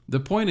 The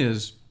point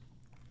is,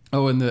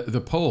 and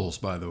the polls,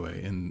 by the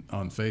way,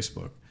 on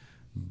Facebook,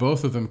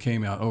 both of them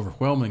came out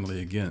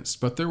overwhelmingly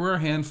against, but there were a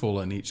handful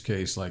in each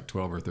case, like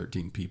 12 or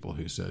 13 people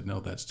who said,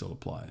 no, that still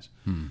applies.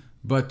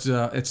 But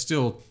it's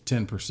still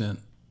 10%,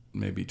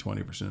 maybe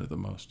 20% at the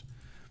most.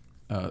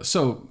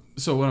 So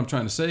what I'm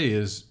trying to say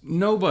is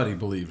nobody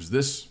believes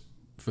this,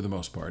 for the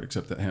most part,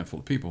 except that handful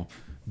of people,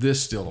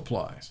 this still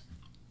applies.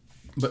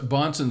 But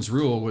Bahnsen's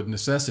rule would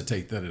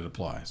necessitate that it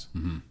applies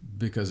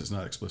because it's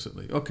not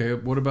explicitly. Okay,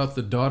 what about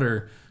the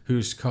daughter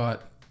who's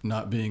caught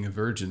not being a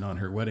virgin on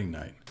her wedding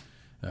night?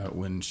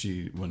 When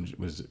it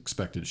was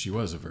expected she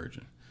was a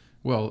virgin.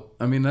 Well,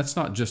 I mean, that's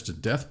not just a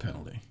death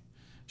penalty.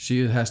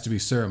 She has to be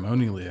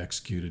ceremonially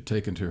executed,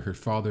 taken to her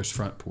father's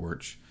front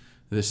porch.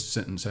 This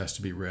sentence has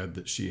to be read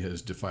that she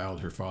has defiled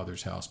her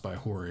father's house by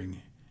whoring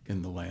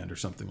in the land or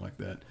something like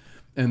that.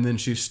 And then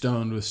she's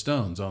stoned with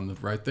stones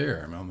right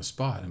there, on the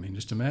spot. I mean,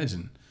 just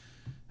imagine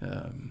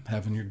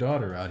having your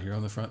daughter out here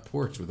on the front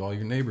porch with all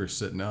your neighbors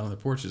sitting out on the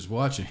porches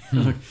watching.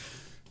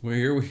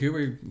 Well,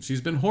 here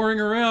she's been whoring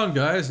around,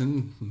 guys,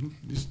 and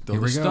just throw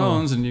the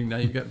stones, and now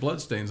you've got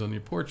bloodstains on your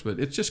porch. But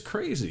it's just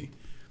crazy.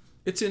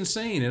 It's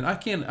insane, and I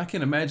can't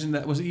imagine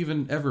that was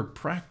even ever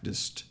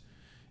practiced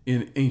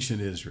in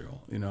ancient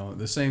Israel.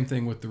 The same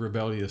thing with the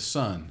rebellious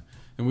son,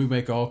 and we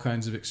make all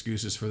kinds of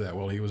excuses for that.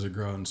 Well, he was a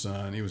grown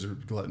son, he was a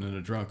glutton and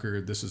a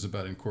drunkard. This is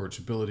about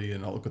incorrigibility,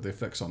 and look at the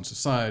effects on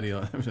society.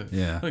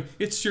 Yeah,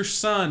 it's your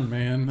son,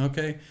 man.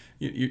 Okay,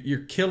 you're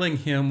killing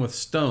him with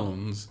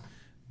stones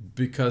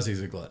because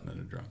he's a glutton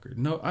and a drunkard.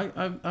 No,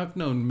 I've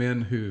known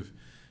men who've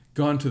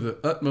gone to the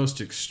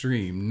utmost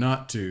extreme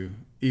not to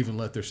even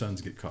let their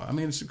sons get caught. I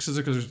mean, it's because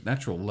there's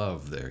natural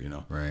love there,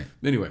 Right.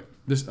 Anyway,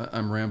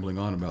 I'm rambling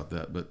on about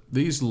that, but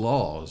these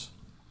laws,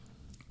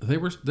 they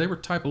were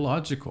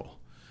typological.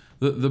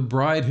 The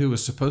bride who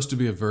was supposed to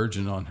be a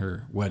virgin on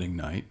her wedding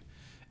night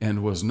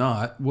and was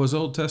not was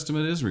Old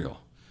Testament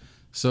Israel.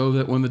 So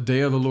that when the day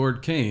of the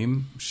Lord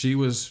came, she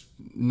was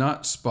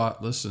not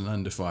spotless and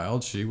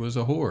undefiled. She was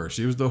a whore.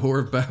 She was the whore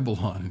of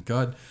Babylon. And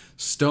God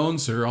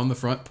stones her on the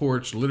front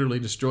porch, literally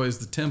destroys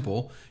the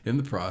temple in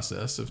the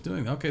process of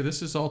doing that. Okay,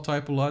 this is all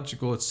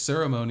typological. It's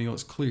ceremonial.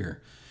 It's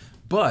clear.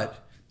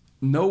 But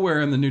nowhere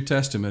in the New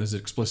Testament is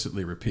it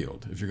explicitly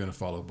repealed, if you're going to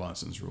follow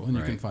Bonson's rule. And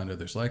you can find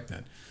others like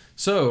that.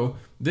 So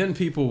then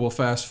people will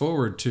fast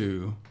forward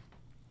to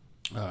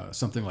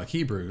something like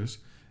Hebrews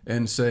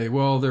and say,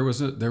 well, there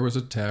was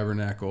a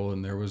tabernacle,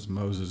 and there was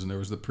Moses, and there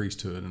was the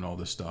priesthood, and all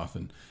this stuff,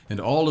 and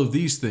all of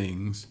these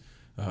things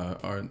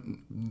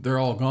they're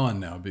all gone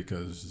now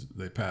because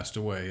they passed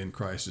away, and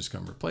Christ has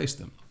come to replace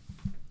them.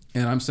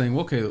 And I'm saying,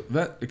 okay,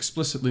 that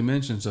explicitly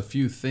mentions a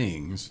few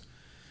things,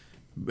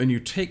 and you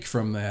take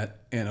from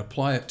that and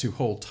apply it to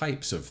whole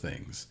types of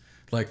things,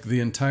 like the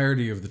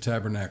entirety of the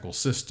tabernacle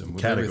system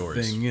with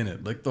everything in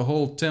it, like the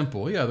whole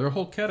temple. Yeah, there are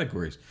whole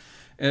categories.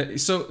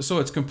 So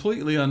it's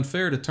completely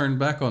unfair to turn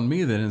back on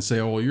me then and say,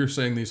 oh, well, you're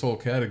saying these whole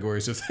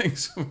categories of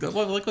things.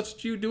 Like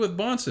what you do with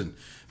Bonson.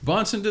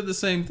 Bonson did the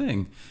same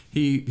thing.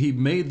 He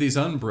made these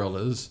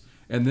umbrellas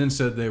and then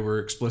said they were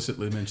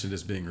explicitly mentioned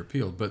as being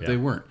repealed, but they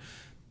weren't.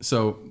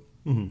 So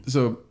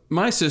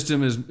my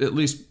system is, at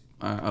least,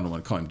 I don't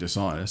want to call him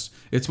dishonest.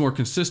 It's more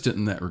consistent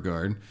in that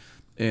regard.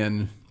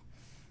 And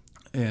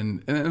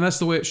that's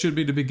the way it should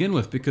be to begin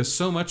with, because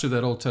so much of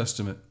that Old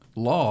Testament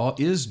law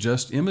is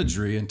just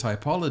imagery and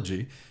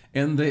typology,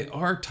 and they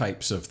are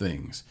types of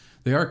things.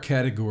 They are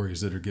categories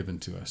that are given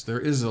to us. There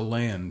is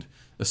a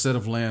set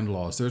of land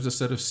laws. There's a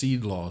set of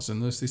seed laws,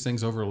 and these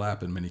things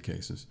overlap in many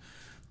cases.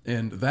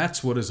 And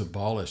that's what is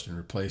abolished and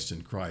replaced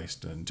in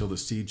Christ until the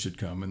seed should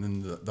come, and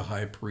then the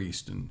high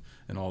priest and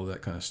all of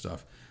that kind of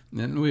stuff.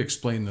 And we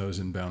explain those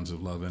in Bounds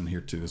of Love in here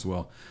too as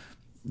well.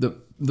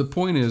 The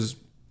point is,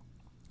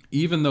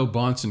 even though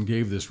Bonson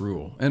gave this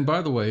rule, and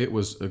by the way, it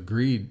was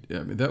agreed, I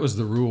mean, that was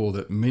the rule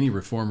that many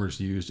reformers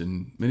used,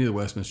 and many of the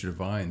Westminster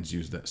Divines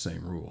used that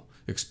same rule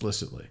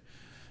explicitly.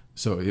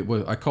 So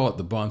I call it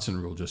the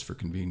Bonson rule just for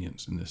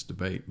convenience in this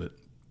debate, but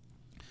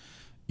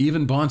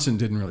even Bonson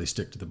didn't really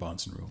stick to the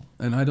Bonson rule.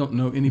 And I don't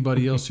know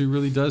anybody else who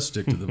really does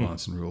stick to the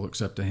Bonson rule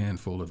except a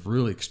handful of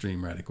really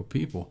extreme radical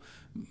people.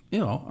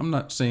 I'm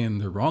not saying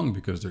they're wrong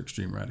because they're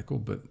extreme radical,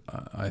 but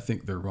I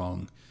think they're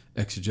wrong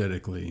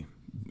exegetically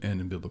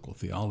and in biblical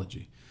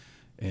theology.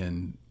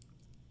 And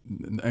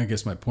I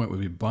guess my point would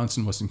be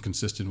Bonson wasn't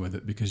consistent with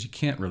it because you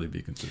can't really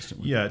be consistent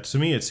with it. Yeah, to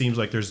me it seems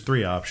like there's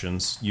three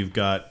options. You've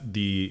got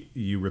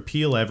you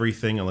repeal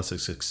everything unless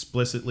it's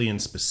explicitly and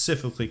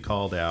specifically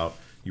called out.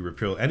 You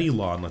repeal any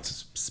law unless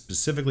it's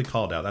specifically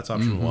called out. That's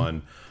option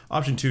one.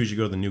 Option two is you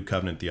go to the New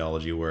Covenant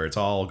theology where it's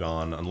all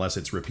gone unless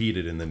it's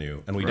repeated in the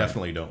New. And we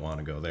definitely don't want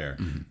to go there.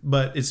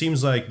 But it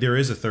seems like there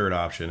is a third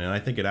option, and I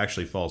think it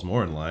actually falls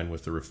more in line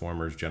with the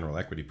Reformers' general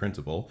equity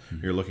principle.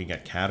 You're looking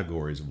at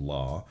categories of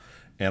law.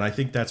 And I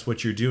think that's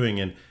what you're doing.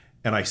 And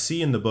I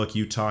see in the book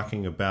you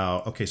talking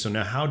about, okay, so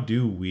now how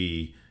do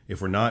we,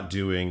 if we're not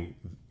doing,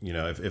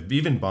 if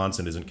even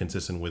Bonson isn't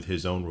consistent with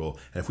his own rule,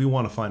 and if we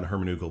want to find a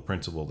hermeneutical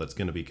principle that's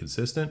going to be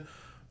consistent,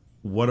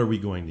 what are we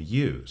going to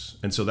use?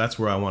 And so that's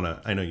where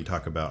I know you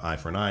talk about eye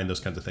for an eye and those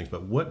kinds of things,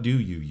 but what do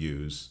you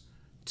use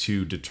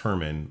to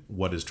determine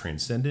what is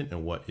transcendent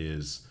and what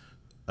is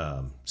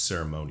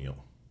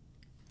ceremonial?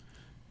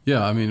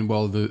 Yeah, I mean,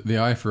 well, the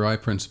eye for eye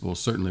principle is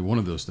certainly one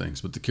of those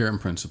things, but the Cherem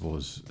principle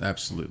is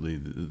absolutely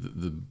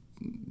the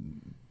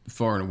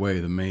far and away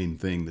the main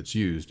thing that's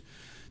used.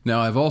 Now,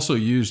 I've also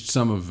used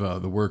some of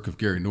the work of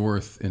Gary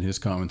North in his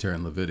commentary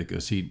on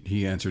Leviticus.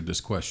 He answered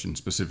this question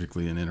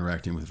specifically in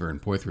interacting with Vern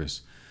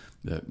Poythress,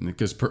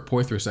 because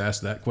Poythress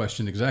asked that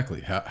question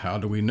exactly. How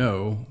do we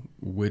know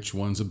which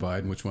ones abide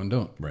and which one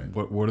don't? Right.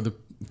 What are the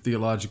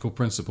theological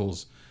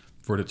principles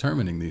for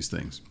determining these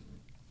things?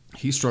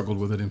 He struggled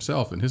with it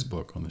himself in his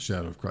book on the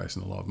shadow of Christ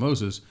and the law of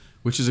Moses,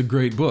 which is a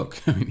great book.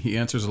 I mean, he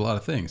answers a lot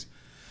of things.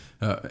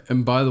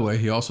 And by the way,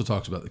 he also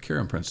talks about the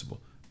Cherem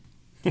principle.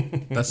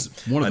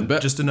 That's one of the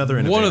best. Just another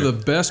innovator. One of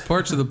the best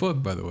parts of the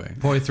book, by the way.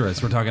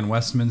 Poythress. We're talking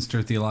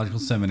Westminster Theological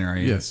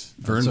Seminary. Yes,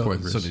 Vern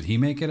Poythress. So did he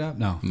make it up?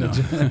 No.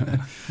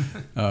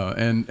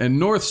 And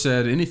North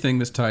said anything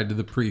that's tied to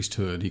the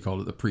priesthood, he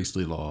called it the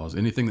priestly laws.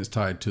 Anything that's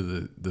tied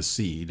to the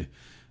seed,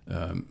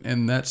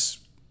 and that's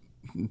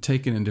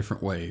taken in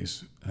different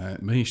ways.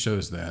 But he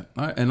shows that,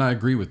 and I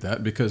agree with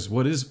that, because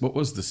what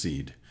was the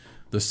seed?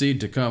 The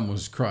seed to come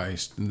was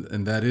Christ,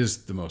 and that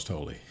is the most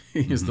holy.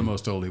 He is the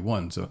most holy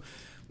one. So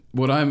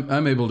what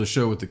I'm able to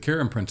show with the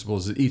Cherem principle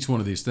is that each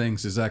one of these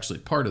things is actually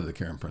part of the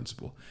Cherem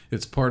principle.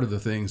 It's part of the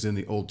things in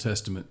the Old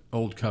Testament,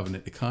 Old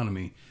Covenant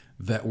economy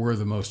that were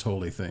the most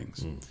holy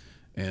things.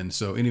 And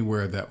so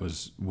anywhere that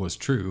was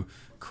true,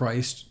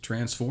 Christ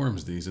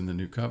transforms these in the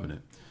New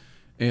Covenant.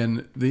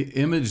 And the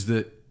image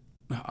that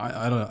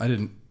I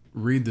didn't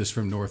read this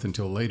from North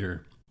until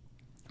later,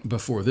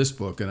 before this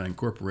book, and I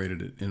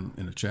incorporated it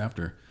in a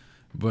chapter.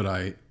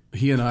 But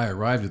he and I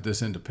arrived at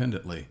this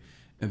independently,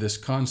 and this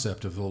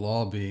concept of the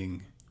law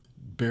being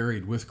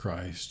buried with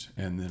Christ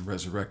and then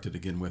resurrected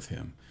again with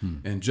him.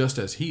 And just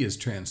as he is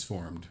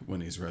transformed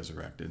when he's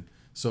resurrected,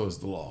 so is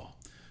the law.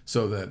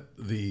 So that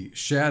the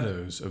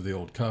shadows of the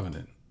old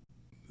covenant,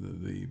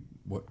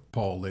 what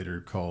Paul later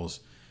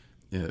calls,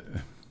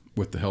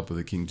 with the help of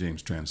the King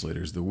James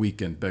translators, the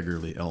weak and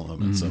beggarly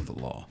elements of the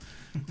law.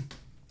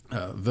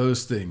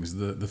 Those things,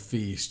 the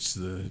feasts,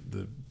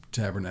 the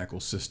tabernacle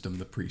system,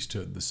 the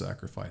priesthood, the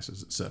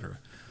sacrifices, etc.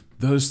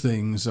 Those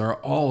things are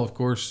all, of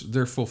course,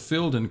 they're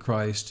fulfilled in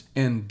Christ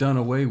and done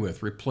away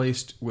with,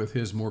 replaced with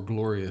his more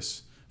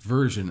glorious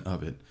version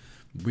of it.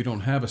 We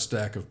don't have a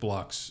stack of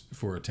blocks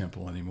for a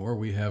temple anymore.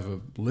 We have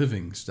a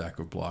living stack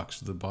of blocks,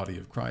 the body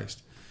of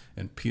Christ.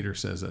 And Peter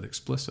says that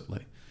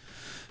explicitly.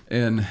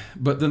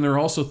 But then there are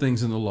also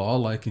things in the law,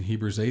 like in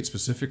Hebrews 8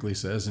 specifically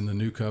says, in the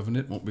new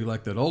covenant, won't be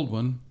like that old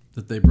one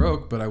that they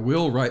broke, but I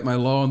will write my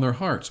law in their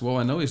hearts. Well,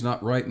 I know he's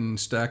not writing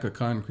stack of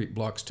concrete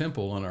blocks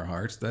temple on our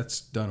hearts. That's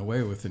done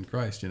away with in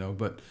Christ,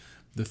 but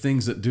the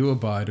things that do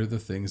abide are the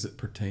things that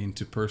pertain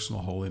to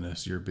personal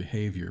holiness, your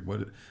behavior.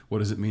 What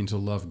does it mean to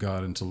love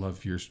God and to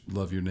love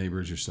your neighbor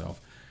as yourself?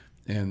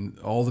 And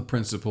all the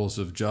principles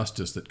of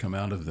justice that come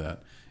out of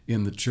that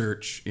in the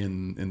church,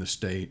 in the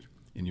state,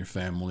 in your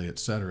family,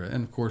 etc.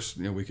 And of course,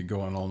 we could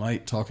go on all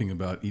night talking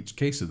about each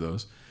case of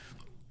those.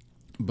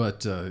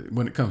 But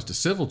when it comes to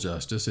civil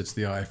justice, it's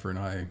the eye for an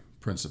eye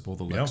principle,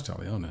 the lex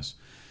talionis.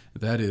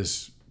 That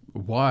is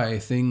why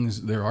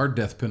there are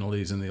death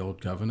penalties in the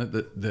Old Covenant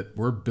that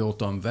were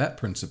built on that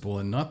principle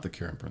and not the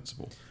Cherem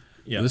principle.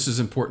 Yeah. This is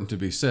important to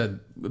be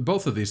said.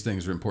 Both of these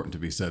things are important to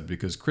be said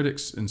because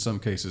critics in some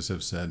cases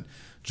have said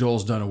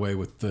Joel's done away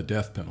with the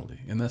death penalty,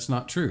 and that's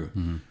not true.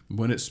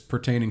 When it's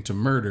pertaining to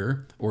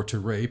murder or to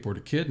rape or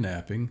to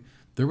kidnapping,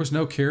 there was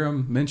no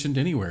Cherem mentioned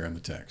anywhere in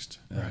the text.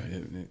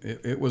 Right.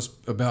 It was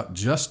about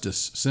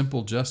justice,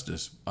 simple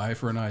justice, eye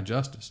for an eye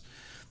justice,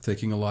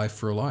 taking a life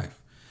for a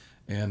life.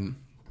 And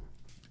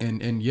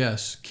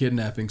yes,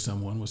 kidnapping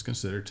someone was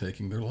considered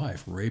taking their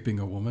life. Raping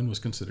a woman was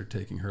considered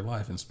taking her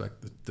life. In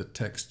fact, the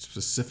text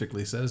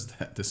specifically says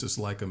that. This is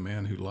like a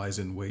man who lies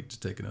in wait to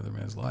take another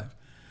man's life.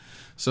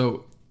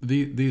 So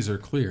these are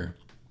clear.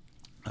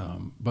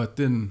 But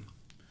then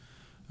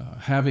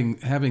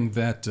having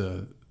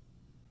that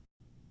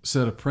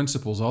set of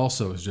principles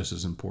also is just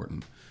as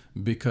important,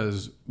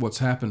 because what's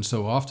happened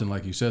so often,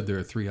 like you said, there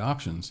are three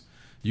options.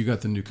 You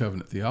got the New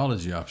Covenant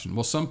theology option.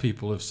 Well, some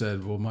people have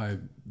said, well,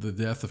 the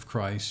death of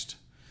Christ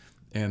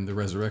and the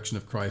resurrection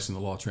of Christ and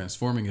the law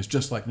transforming is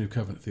just like New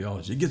Covenant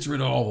theology. It gets rid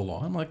of all the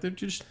law. I'm like,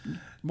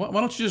 why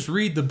don't you just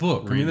read the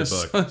book?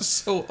 That's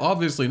so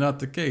obviously not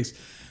the case.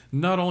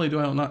 Not only do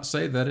I not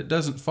say that, it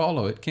doesn't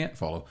follow, it can't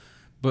follow,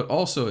 but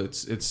also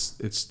it's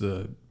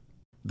the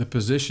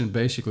position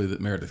basically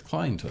that Meredith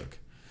Kline took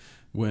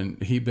when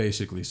he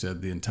basically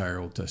said the entire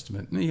Old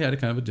Testament, and he had a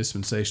kind of a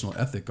dispensational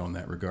ethic on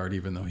that regard,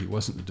 even though he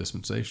wasn't a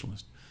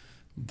dispensationalist,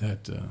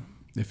 that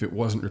if it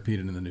wasn't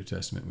repeated in the New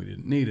Testament, we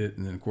didn't need it.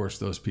 And then, of course,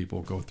 those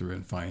people go through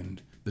and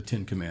find the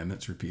Ten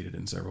Commandments repeated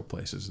in several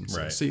places and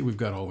say, see, we've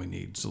got all we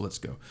need, so let's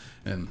go.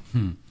 And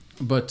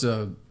But,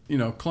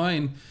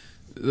 Kline,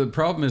 the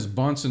problem is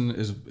Bahnsen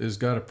is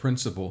got a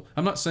principle.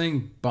 I'm not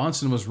saying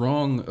Bahnsen was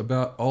wrong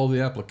about all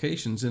the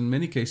applications. In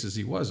many cases,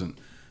 he wasn't.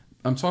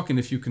 I'm talking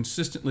if you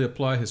consistently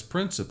apply his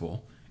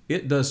principle,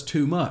 it does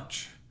too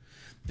much.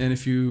 And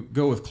if you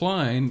go with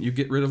Kline, you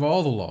get rid of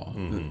all the law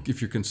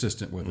if you're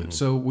consistent with it.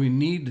 So we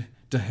need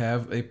to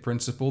have a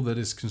principle that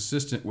is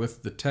consistent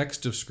with the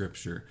text of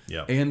Scripture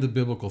and the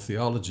biblical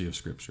theology of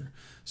Scripture,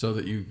 so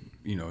that you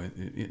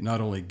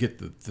not only get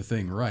the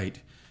thing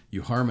right,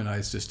 you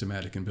harmonize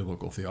systematic and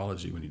biblical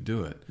theology when you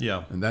do it.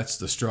 Yeah. And that's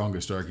the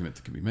strongest argument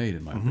that can be made,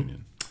 in my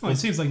opinion. Well, it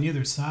seems like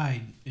neither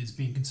side is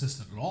being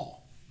consistent at all.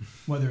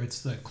 Whether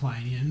it's the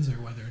Kleinians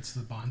or whether it's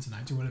the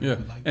Bonsonites or whatever you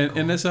would like to call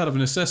and that's out of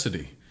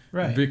necessity.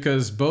 Right.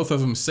 Because both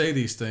of them say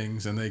these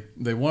things and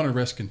they want to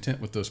rest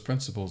content with those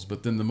principles,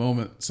 but then the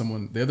moment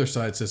the other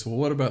side says, well,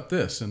 what about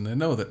this? And they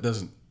know that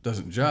doesn't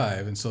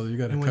jive, and so you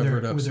got to cover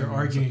it up. When they're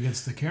arguing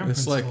against the Cherem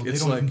principle, they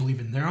don't even believe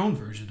in their own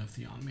version of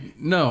theonomy.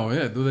 No,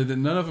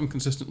 none of them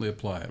consistently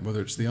apply it, whether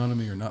it's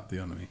theonomy or not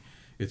theonomy.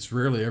 It's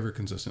rarely ever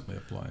consistently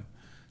applied.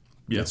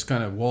 Yeah. It's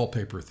kind of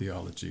wallpaper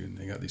theology, and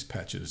they got these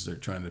patches. They're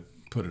trying to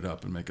put it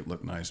up and make it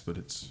look nice, but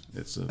it's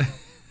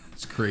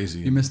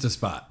crazy. You missed a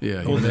spot.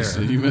 Yeah,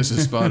 you missed a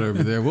spot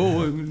over there. Well,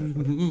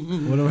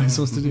 what am I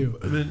supposed to do?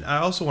 But I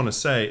also want to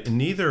say,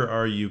 neither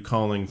are you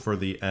calling for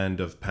the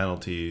end of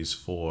penalties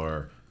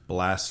for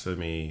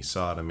blasphemy,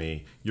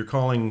 sodomy. You're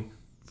calling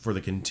for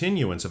the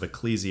continuance of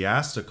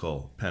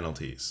ecclesiastical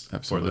penalties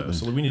for those.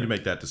 So we need to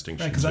make that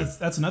distinction. Right, because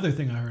that's another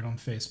thing I heard on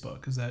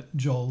Facebook, is that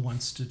Joel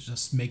wants to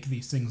just make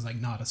these things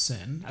like not a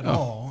sin at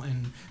all,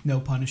 and no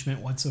punishment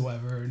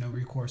whatsoever, no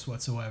recourse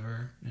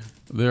whatsoever. Yeah.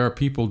 There are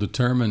people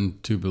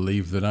determined to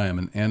believe that I am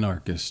an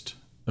anarchist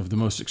of the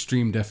most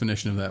extreme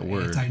definition of that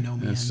word.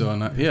 Antinomian. And so,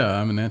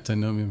 I'm an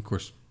antinomian. Of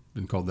course,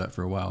 been called that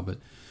for a while, but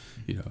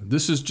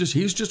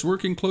he's just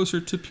working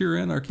closer to pure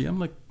anarchy. I'm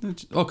like,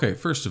 okay,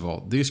 first of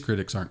all, these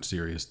critics aren't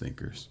serious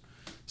thinkers.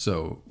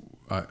 So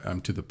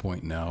I'm to the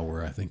point now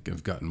where I think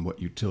I've gotten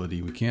what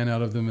utility we can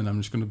out of them, and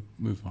I'm just going to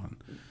move on.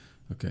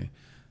 Okay.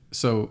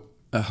 So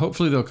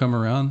hopefully they'll come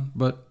around,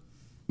 but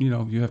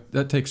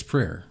that takes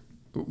prayer.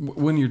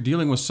 When you're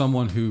dealing with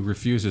someone who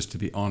refuses to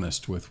be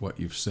honest with what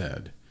you've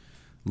said,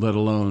 let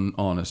alone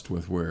honest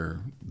with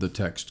where the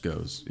text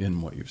goes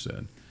in what you've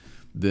said,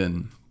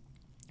 then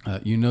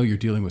you're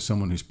dealing with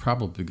someone who's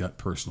probably got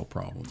personal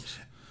problems.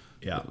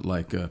 Yeah.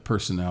 Like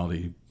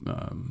personality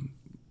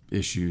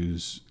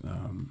issues.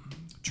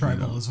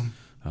 Tribalism.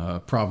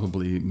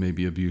 Probably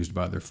maybe abused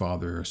by their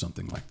father or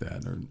something like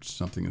that, or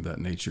something of that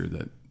nature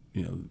that,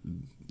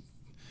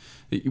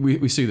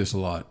 we see this a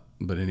lot.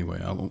 But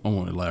anyway, I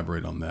won't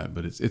elaborate on that.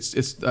 But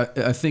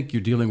I think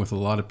you're dealing with a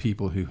lot of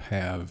people who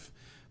have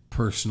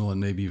personal and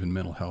maybe even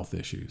mental health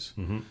issues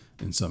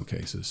in some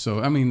cases.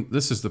 So, I mean,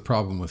 this is the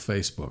problem with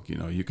Facebook.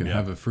 You can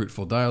have a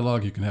fruitful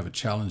dialogue, you can have a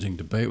challenging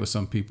debate with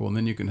some people, and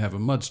then you can have a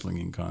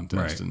mudslinging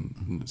contest,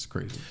 and it's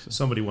crazy. So.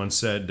 Somebody once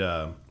said,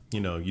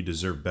 you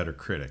deserve better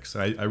critics.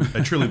 I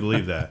truly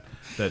believe that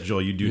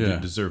Joel, you do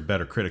deserve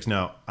better critics.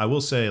 Now, I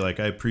will say,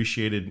 I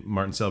appreciated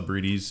Martin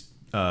Salbridi's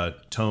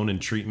tone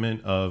and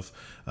treatment of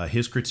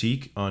his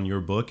critique on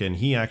your book, and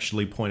he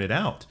actually pointed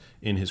out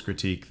in his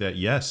critique that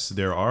yes,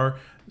 there are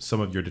some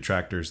of your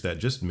detractors that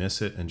just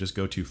miss it and just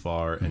go too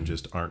far and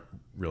just aren't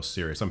real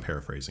serious. I'm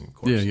paraphrasing, of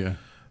course. Yeah.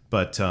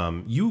 But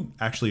you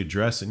actually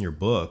address in your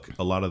book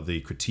a lot of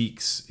the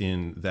critiques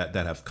in that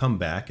have come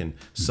back, and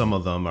some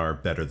of them are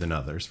better than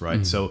others,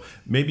 right? So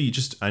maybe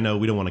I know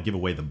we don't want to give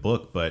away the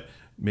book, but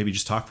maybe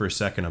just talk for a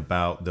second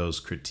about those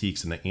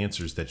critiques and the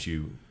answers that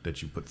you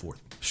put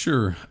forth.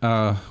 Sure.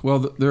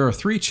 Well, there are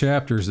 3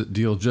 chapters that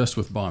deal just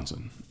with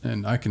Bahnsen,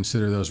 and I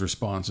consider those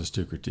responses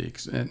to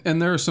critiques.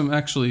 And there are some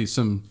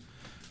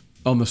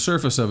on the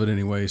surface of it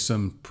anyway,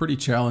 some pretty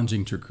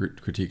challenging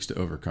critiques to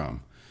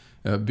overcome.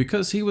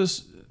 Because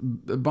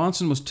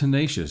Bahnsen was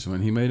tenacious.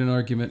 When he made an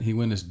argument, he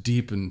went as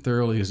deep and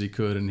thoroughly as he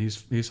could, and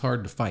he's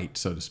hard to fight,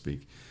 so to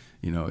speak.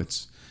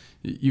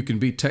 You can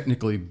be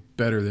technically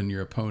better than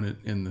your opponent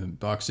in the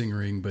boxing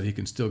ring, but he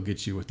can still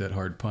get you with that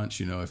hard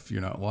punch, if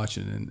you're not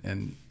watching.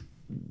 And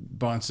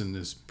Bahnsen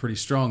is pretty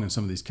strong in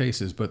some of these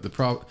cases, but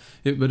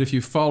but if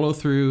you follow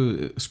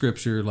through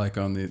Scripture, like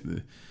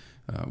on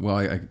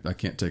I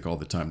can't take all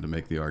the time to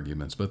make the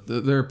arguments, but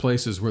there are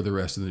places where the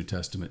rest of the New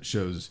Testament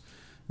shows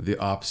the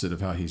opposite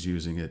of how he's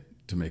using it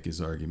to make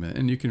his argument,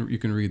 and you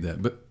can read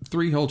that. But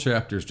 3 whole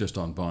chapters just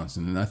on Bahnsen,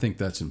 and I think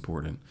that's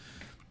important.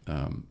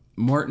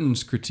 Martin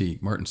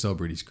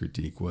Salbridi's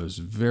critique was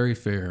very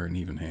fair and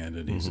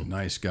even-handed. He's a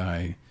nice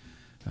guy.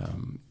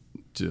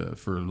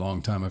 For a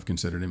long time, I've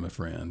considered him a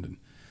friend,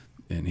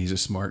 and he's a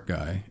smart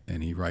guy,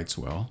 and he writes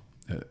well.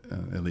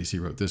 At least he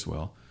wrote this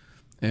well.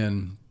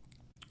 And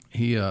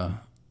the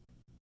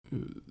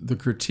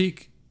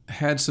critique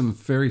had some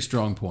very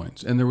strong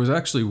points, and there was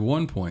actually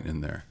one point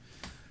in there.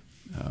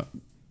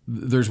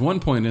 There's one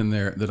point in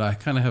there that I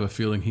kind of have a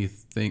feeling he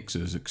thinks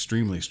is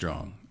extremely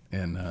strong,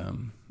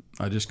 and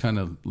I just kind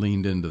of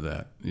leaned into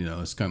that.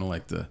 It's kind of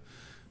like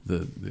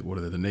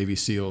the Navy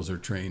SEALs are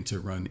trained to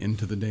run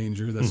into the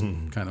danger. That's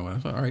kind of what I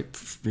thought. All right,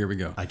 here we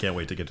go. I can't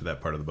wait to get to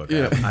that part of the book.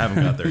 Yeah. I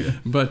haven't got there yet.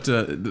 But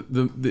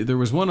there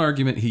was one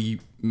argument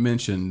he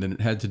mentioned, and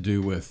it had to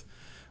do with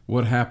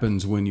what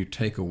happens when you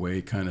take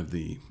away kind of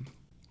the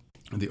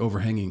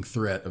overhanging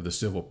threat of the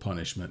civil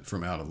punishment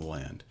from out of the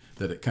land,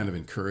 that it kind of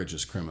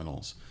encourages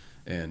criminals.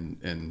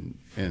 And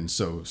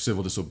so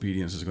civil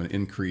disobedience is going to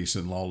increase,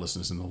 and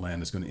lawlessness in the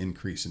land is going to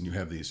increase, and you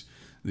have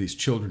these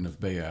children of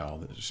Baal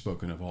that are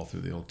spoken of all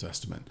through the Old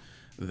Testament,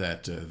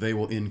 that they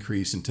will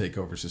increase and take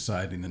over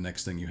society, and the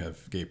next thing you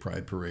have gay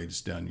pride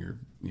parades down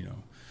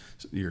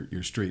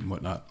your street and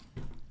whatnot.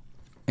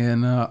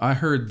 And I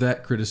heard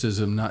that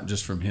criticism not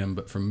just from him,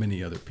 but from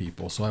many other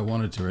people. So I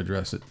wanted to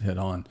address it head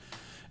on.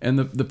 And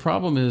the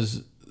problem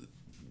is,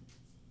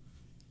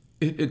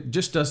 it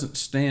just doesn't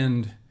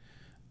stand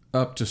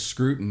up to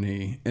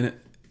scrutiny.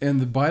 And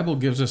the Bible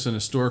gives us an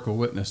historical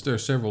witness. There are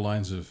several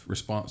lines of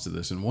response to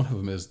this, and one of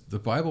them is the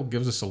Bible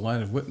gives us a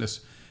line of witness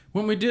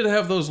when we did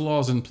have those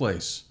laws in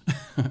place.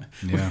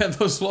 We had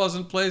those laws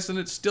in place, and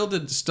it still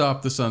didn't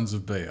stop the sons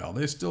of Baal.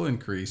 They still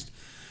increased.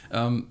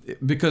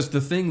 Because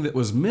the thing that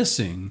was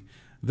missing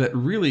that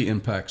really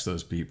impacts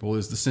those people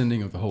is the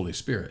sending of the Holy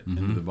Spirit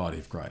into the body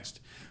of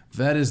Christ.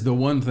 That is the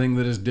one thing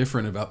that is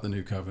different about the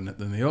new covenant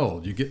than the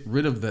old. You get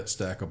rid of that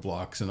stack of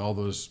blocks and all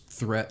those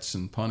threats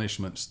and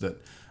punishments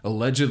that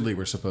allegedly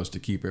were supposed to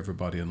keep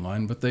everybody in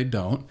line, but they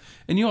don't.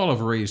 And you all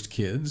have raised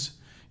kids.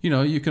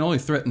 You can only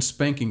threaten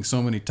spanking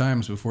so many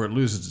times before it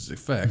loses its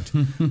effect.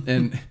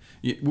 And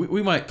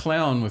we might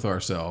clown with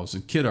ourselves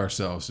and kid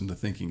ourselves into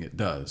thinking it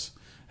does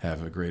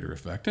have a greater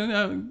effect.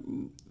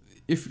 And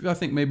I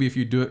think maybe if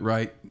you do it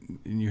right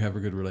and you have a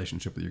good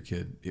relationship with your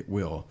kid, it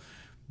will.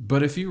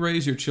 But if you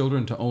raise your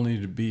children to only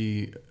to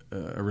be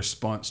a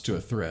response to a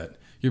threat,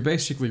 you're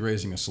basically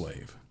raising a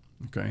slave,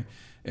 okay?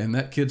 And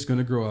that kid's going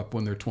to grow up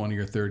when they're 20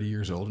 or 30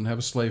 years old and have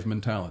a slave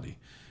mentality.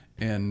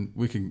 And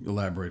we can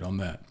elaborate on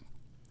that.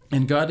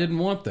 And God didn't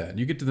want that.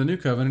 You get to the New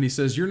Covenant, he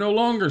says, you're no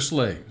longer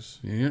slaves.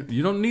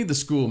 You don't need the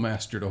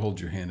schoolmaster to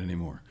hold your hand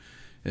anymore.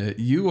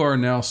 You are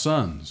now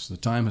sons. The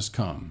time has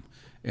come.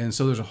 And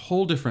so there's a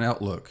whole different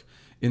outlook.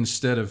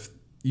 Instead of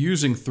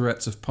using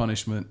threats of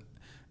punishment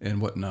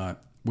and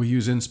whatnot, we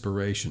use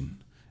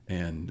inspiration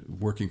and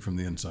working from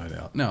the inside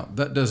out. Now,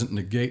 that doesn't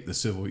negate the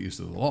civil use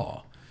of the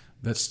law.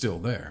 That's still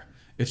there.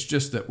 It's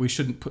just that we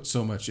shouldn't put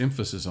so much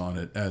emphasis on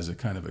it as a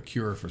kind of a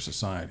cure for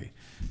society,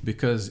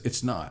 because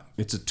it's not.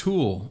 It's a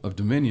tool of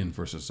dominion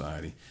for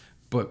society.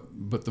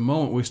 But the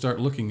moment we start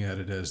looking at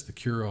it as the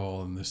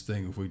cure-all and this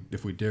thing,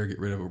 if we dare get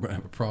rid of it, we're going to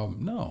have a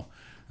problem. No.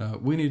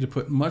 We need to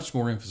put much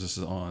more emphasis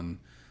on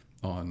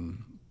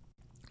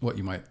what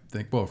you might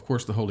think. Well, of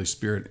course, the Holy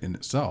Spirit in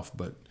itself,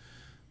 but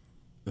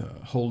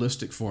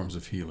holistic forms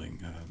of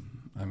healing.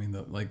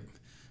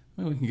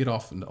 We can get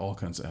off into all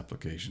kinds of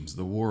applications.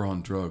 The war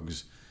on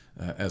drugs,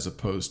 as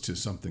opposed to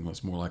something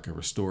that's more like a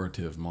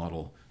restorative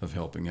model of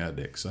helping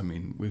addicts. I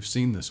mean, we've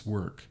seen this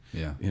work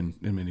in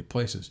many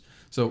places.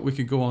 So we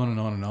could go on and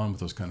on and on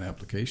with those kind of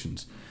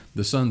applications.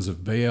 The Sons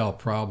of Baal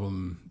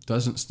problem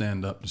doesn't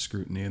stand up to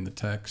scrutiny in the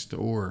text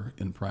or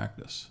in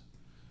practice.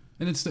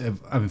 And it's,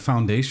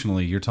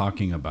 foundationally, you're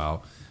talking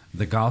about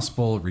the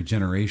gospel,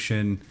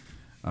 regeneration,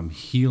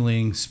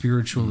 healing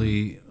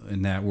spiritually,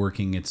 and that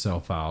working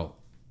itself out,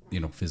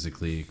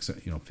 physically,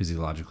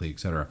 physiologically,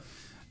 etc.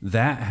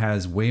 That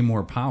has way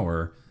more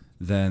power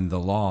than the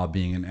law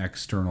being an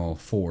external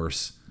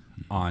force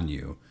on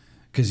you.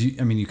 Because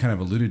you kind of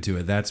alluded to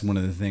it. That's one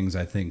of the things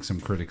I think some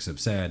critics have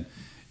said.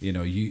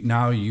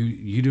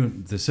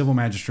 The civil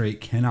magistrate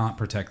cannot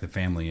protect the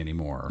family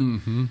anymore,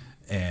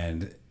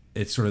 and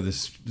it's sort of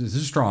this is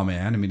a straw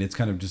man. It's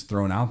kind of just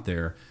thrown out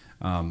there.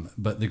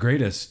 But the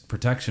greatest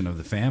protection of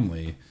the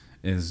family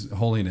is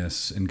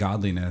holiness and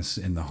godliness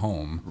in the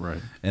home,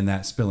 right? And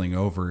that spilling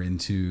over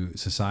into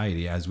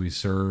society as we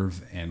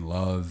serve and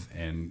love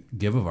and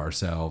give of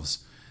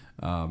ourselves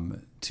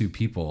to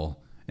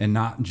people, and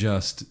not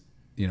just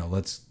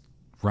let's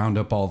round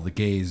up all the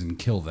gays and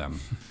kill them.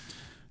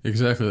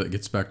 Exactly. That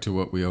gets back to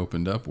what we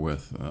opened up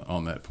with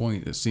on that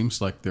point. It seems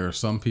like there are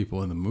some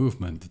people in the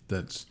movement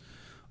that's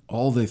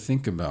all they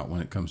think about when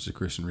it comes to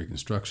Christian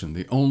Reconstruction.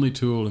 The only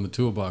tool in the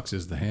toolbox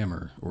is the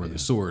hammer or the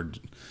sword,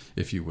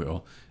 if you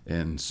will.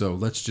 And so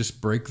let's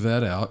just break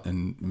that out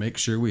and make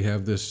sure we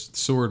have this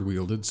sword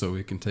wielded so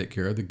we can take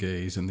care of the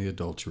gays and the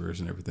adulterers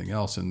and everything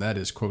else. And that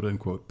is, quote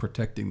unquote,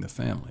 protecting the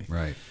family.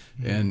 Right.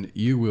 And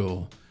you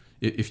will...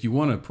 If you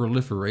want a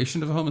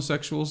proliferation of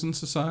homosexuals in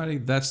society,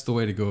 that's the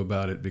way to go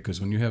about it, because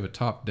when you have a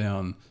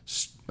top-down,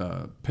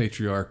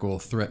 patriarchal,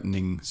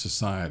 threatening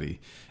society,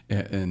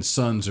 and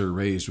sons are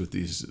raised with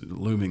these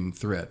looming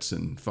threats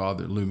and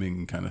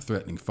looming kind of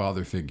threatening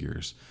father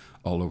figures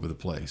all over the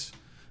place,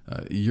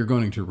 you're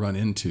going to run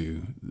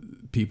into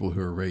people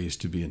who are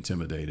raised to be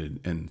intimidated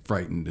and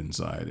frightened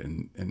inside,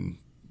 and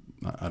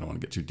I don't want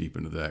to get too deep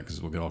into that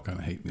because we'll get all kind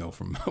of hate mail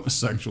from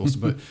homosexuals,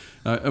 but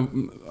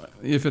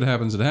if it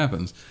happens, it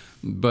happens.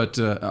 But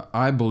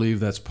I believe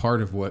that's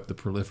part of what the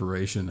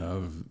proliferation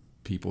of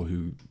people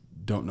who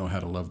don't know how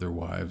to love their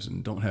wives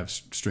and don't have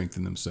strength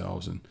in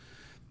themselves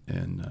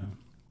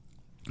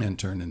and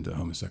turn into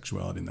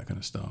homosexuality and that kind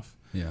of stuff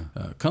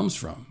comes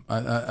from.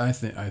 I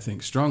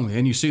think strongly,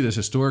 and you see this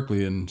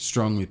historically in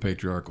strongly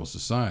patriarchal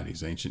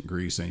societies, ancient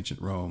Greece,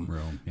 ancient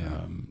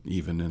Rome,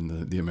 even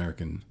in the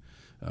American.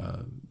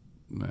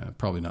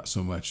 Probably not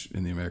so much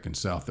in the American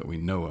South that we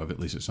know of, at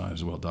least it's not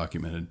as well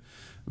documented,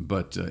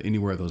 but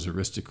anywhere those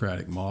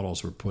aristocratic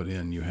models were put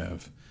in, you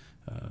have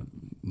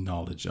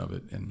knowledge of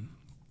it. And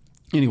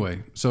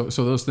anyway, so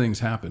those things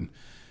happen,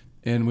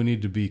 and we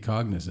need to be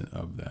cognizant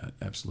of that,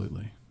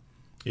 absolutely.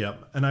 Yeah,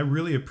 and I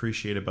really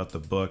appreciate about the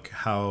book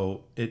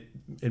how it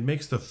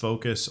makes the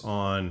focus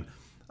on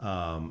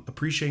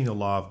appreciating the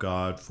law of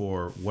God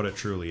for what it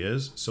truly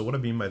is. So what I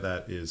mean by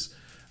that is...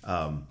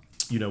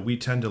 we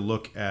tend to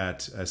look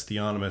at, as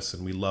theonomists,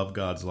 and we love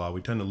God's law,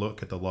 we tend to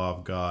look at the law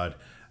of God.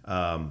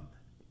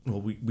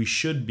 We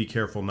should be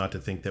careful not to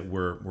think that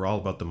we're all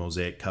about the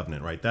Mosaic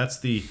covenant, right? That's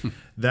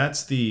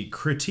the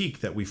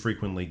critique that we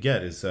frequently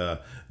get is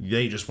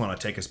they just want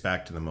to take us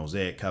back to the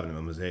Mosaic covenant.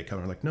 The Mosaic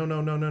covenant, we're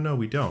like, no,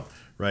 we don't,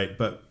 right?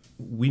 But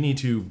we need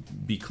to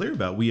be clear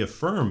about, we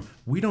affirm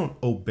we don't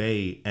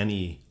obey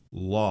any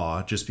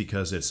law just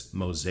because it's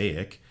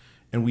Mosaic,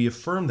 and we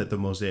affirm that the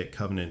Mosaic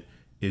covenant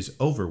is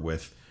over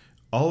with.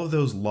 All of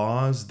those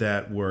laws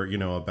that were,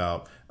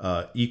 about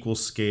equal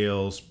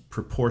scales,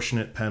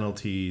 proportionate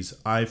penalties,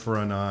 eye for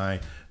an eye,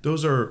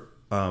 those are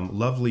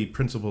lovely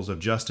principles of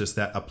justice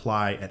that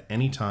apply at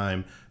any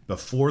time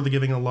before the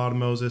giving of the law to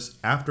Moses.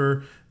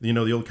 After, the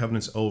Old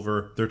Covenant's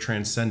over, they're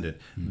transcendent.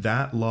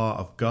 That law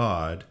of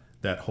God,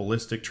 that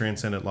holistic,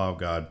 transcendent law of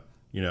God,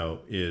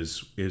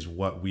 is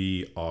what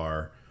we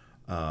are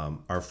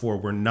for.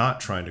 We're not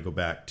trying to go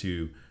back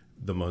to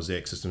the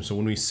Mosaic system. So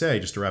when we say,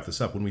 just to wrap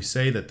this up, when we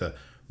say that the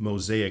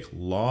Mosaic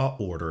law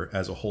order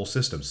as a whole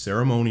system,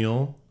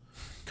 ceremonial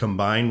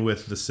combined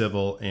with the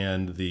civil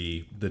and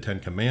the Ten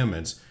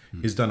Commandments,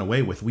 is done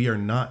away with. We are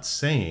not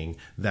saying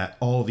that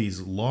all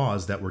these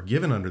laws that were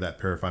given under that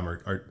paradigm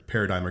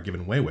are given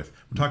away with.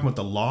 We're talking about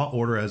the law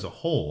order as a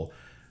whole,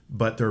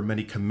 but there are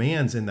many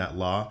commands in that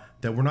law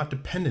that were not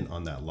dependent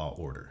on that law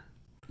order.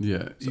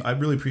 Yeah. So I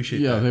really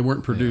appreciate that. Yeah, they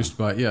weren't produced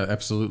by,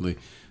 absolutely.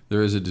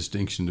 There is a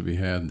distinction to be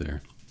had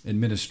there.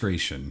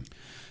 Administration.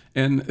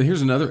 And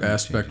here's another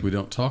aspect we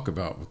don't talk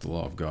about with the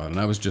law of God. And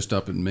I was just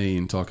up in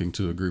Maine talking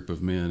to a group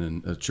of men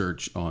in a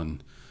church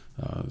on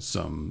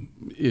some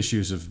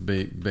issues of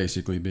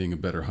basically being a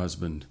better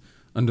husband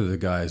under the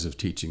guise of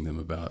teaching them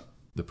about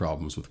the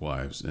problems with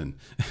wives. And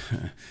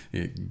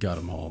it got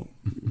them all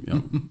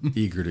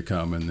eager to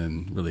come, and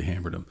then really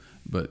hammered them.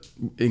 But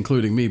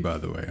including me, by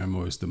the way, I'm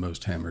always the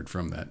most hammered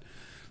from that.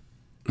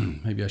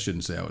 Maybe I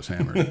shouldn't say I was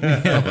hammered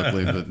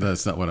publicly, but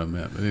that's not what I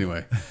meant.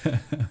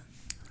 But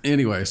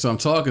anyway, so I'm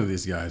talking to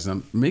these guys,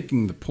 and I'm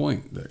making the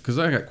point that, because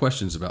I got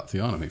questions about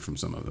theonomy from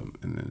some of them,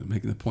 and then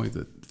making the point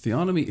that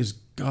theonomy is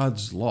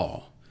God's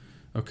law.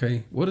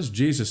 Okay, what does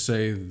Jesus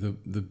say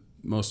the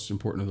most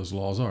important of those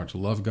laws are? To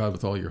love God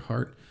with all your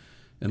heart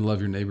and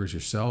love your neighbors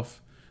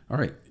yourself. All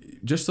right,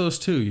 just those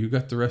two, you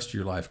got the rest of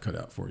your life cut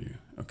out for you.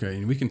 Okay,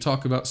 and we can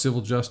talk about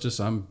civil justice.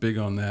 I'm big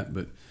on that,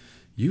 but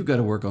you got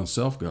to work on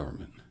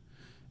self-government.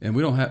 And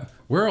we don't have,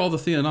 where are all the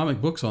theonomic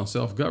books on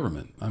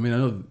self-government? I mean, I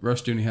know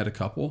Rushdoony had a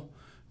couple.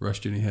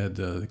 Rushdoony had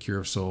The Cure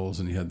of Souls,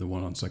 and he had the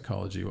one on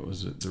psychology. What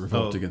was it? The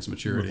Revolt Against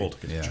Maturity.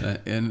 Revolt Against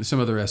Maturity. And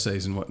some other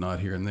essays and whatnot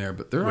here and there,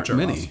 but there aren't Which are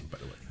many. awesome, by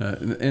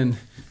the way. And,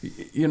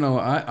 you know,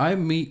 I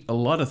meet a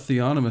lot of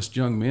theonomist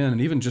young men, and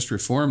even just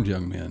Reformed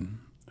young men,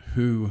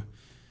 who,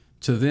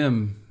 to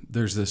them,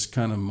 there's this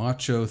kind of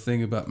macho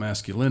thing about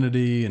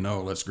masculinity, and,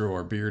 let's grow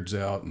our beards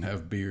out and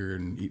have beer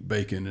and eat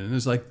bacon. And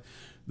it's like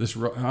this, I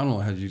don't know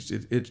how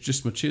it's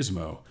just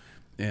machismo.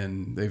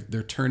 And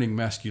they're turning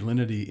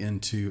masculinity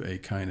into a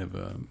kind of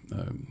a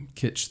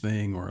kitsch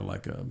thing, or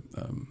like a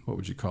what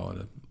would you call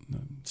it, a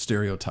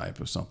stereotype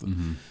of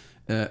something.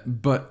 Mm-hmm.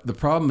 But the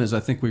problem is, I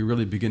think we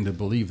really begin to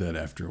believe that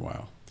after a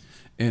while.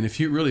 And if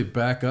you really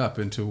back up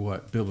into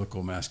what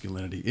biblical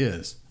masculinity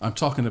is, I'm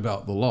talking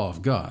about the law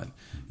of God.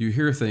 You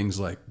hear things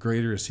like,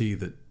 greater is he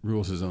that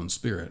rules his own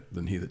spirit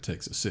than he that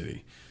takes a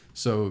city.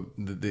 So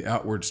the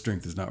outward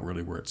strength is not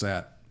really where it's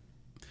at.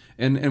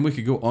 And we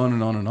could go on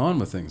and on and on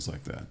with things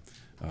like that.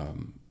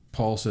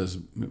 Paul says,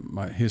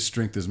 his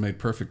strength is made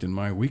perfect in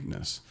my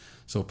weakness.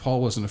 So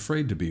Paul wasn't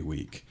afraid to be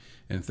weak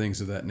and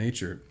things of that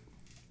nature.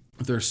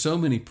 There are so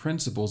many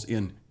principles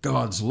in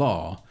God's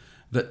law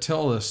that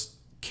tell us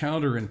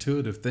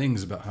counterintuitive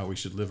things about how we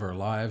should live our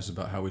lives,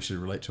 about how we should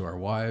relate to our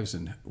wives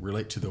and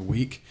relate to the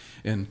weak,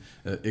 and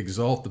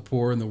exalt the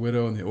poor and the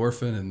widow and the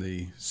orphan and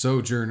the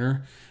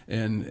sojourner,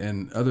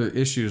 and other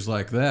issues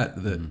like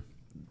that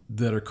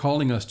that are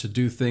calling us to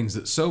do things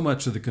that so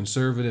much of the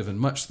conservative and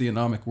much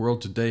theonomic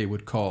world today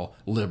would call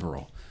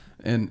liberal.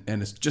 And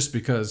it's just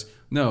because,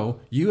 no,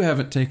 you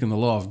haven't taken the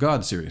law of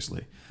God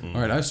seriously. Mm.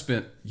 All right, I've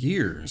spent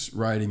years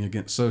writing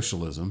against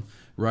socialism,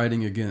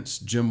 writing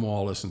against Jim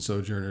Wallace and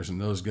Sojourners and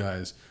those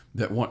guys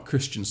that want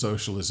Christian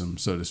socialism,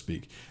 so to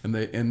speak. And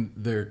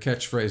their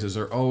catchphrases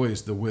are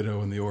always the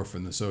widow and the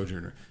orphan, the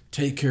sojourner.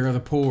 Take care of the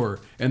poor.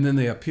 And then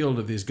they appeal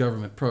to these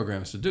government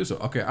programs to do so.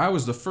 Okay, I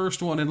was the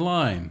first one in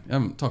line.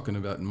 I'm talking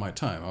about in my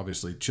time.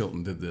 Obviously,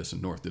 Chilton did this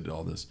and North did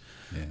all this.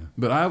 Yeah.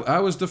 But I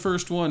was the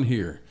first one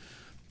here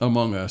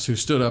among us who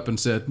stood up and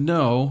said,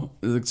 no,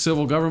 the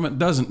civil government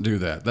doesn't do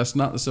that. That's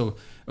not the civil.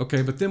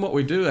 Okay, but then what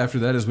we do after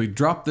that is we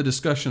drop the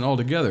discussion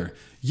altogether.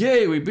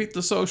 Yay, we beat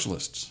the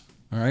socialists.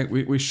 All right,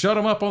 we shut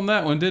them up on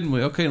that one, didn't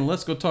we? Okay, and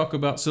let's go talk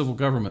about civil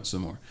government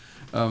some more.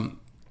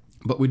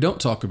 But we don't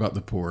talk about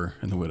the poor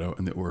and the widow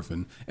and the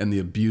orphan and the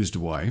abused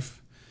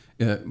wife,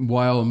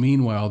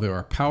 meanwhile there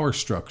are power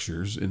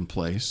structures in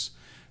place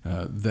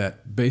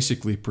that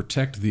basically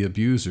protect the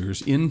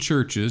abusers in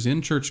churches,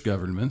 in church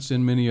governments,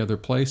 in many other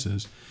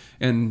places.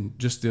 And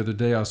just the other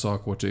day I saw a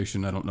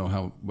quotation, I don't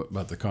know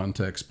about the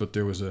context, but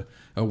there was a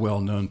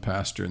well-known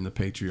pastor in the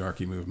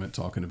patriarchy movement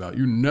talking about,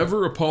 you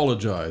never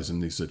apologize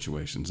in these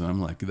situations. And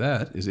I'm like,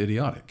 that is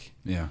idiotic.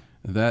 Yeah.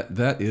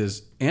 That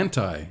is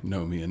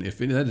antinomian. If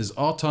that is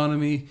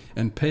autonomy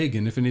and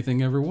pagan, if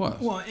anything ever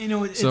was. Well,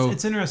 it's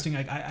interesting.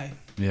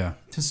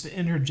 Just to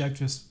interject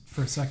just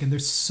for a second,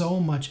 there's so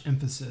much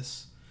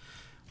emphasis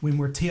when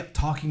we're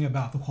talking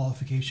about the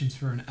qualifications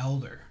for an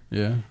elder.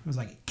 Yeah, it was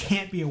like, it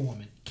can't be a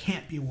woman.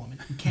 Can't be a woman.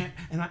 You can't.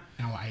 And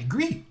I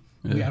agree.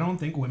 Yeah. I don't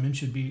think women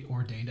should be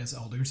ordained as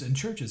elders in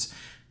churches.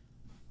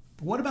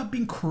 But what about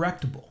being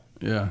correctable?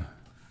 Yeah.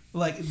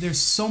 Like, there's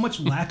so much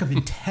lack of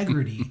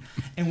integrity.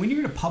 And when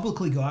you're going to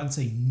publicly go out and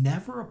say,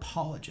 never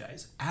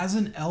apologize, as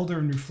an elder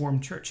in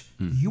Reformed Church,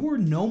 you are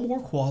no more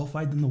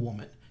qualified than the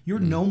woman. You're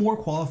no more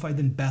qualified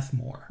than Beth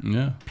Moore.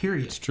 Yeah.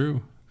 Period. It's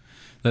true.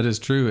 That is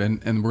true.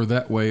 And we're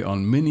that way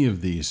on many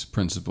of these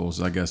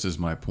principles, I guess is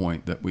my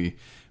point, that we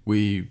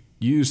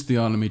use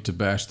theonomy to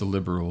bash the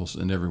liberals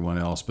and everyone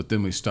else, but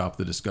then we stop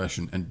the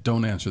discussion and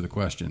don't answer the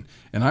question.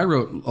 And I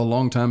wrote a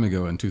long time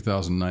ago in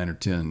 2009 or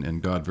 10 in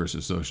God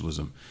versus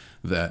Socialism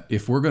that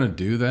if we're going to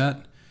do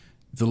that,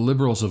 the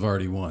liberals have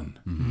already won.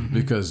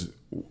 Because,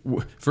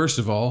 first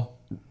of all,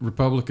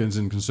 Republicans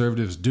and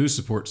conservatives do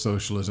support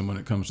socialism when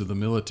it comes to the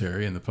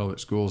military and the public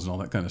schools and all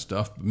that kind of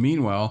stuff.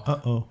 Meanwhile,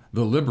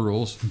 the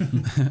liberals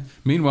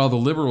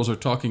are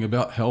talking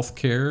about health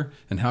care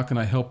and how can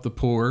I help the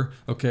poor.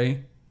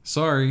 Okay,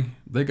 sorry,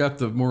 they got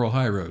the moral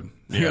high road.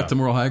 They got the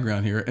moral high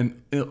ground here,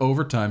 and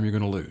over time you're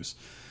going to lose.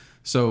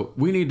 So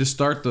we need to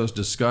start those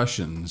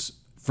discussions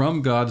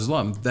from God's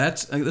law.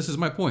 This is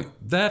my point.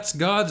 That's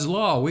God's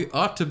law. We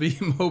ought to be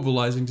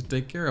mobilizing to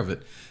take care of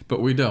it,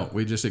 but we don't.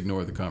 We just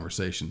ignore the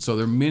conversation. So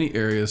there are many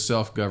areas,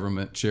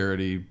 self-government,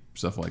 charity,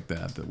 stuff like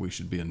that, that we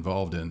should be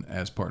involved in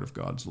as part of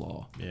God's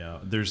law. Yeah,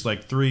 there's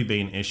like three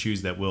main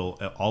issues that will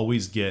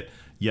always get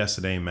yes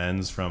and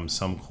amens from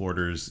some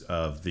quarters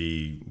of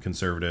the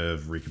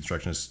conservative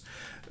Reconstructionist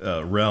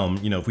realm.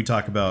 You know, if we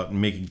talk about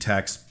making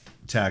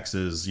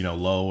taxes, you know,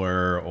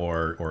 lower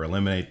or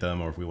eliminate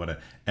them, or if we want to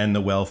end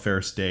the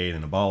welfare state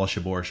and abolish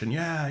abortion,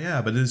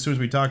 but as soon as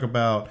we talk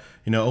about,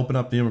 you know, open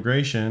up the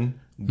immigration,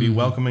 be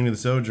welcoming to the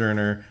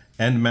sojourner,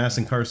 end mass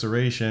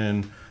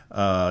incarceration,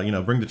 you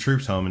know, bring the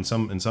troops home in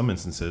some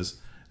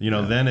instances, you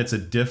know, then it's a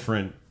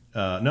different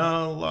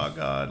no, law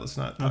God, let's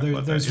not talk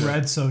about there's that.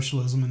 red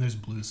socialism and there's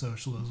blue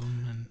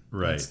socialism, and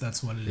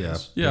that's what it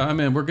is. Yeah, I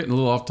mean, we're getting a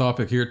little off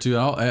topic here too.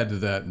 I'll add to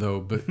that though,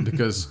 but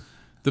because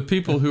the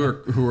people who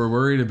are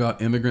worried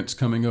about immigrants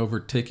coming over,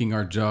 taking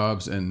our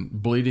jobs, and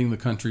bleeding the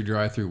country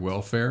dry through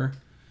welfare,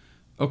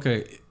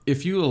 okay,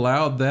 if you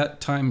allowed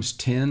that times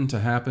 10 to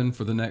happen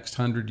for the next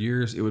 100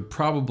 years, it would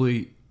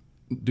probably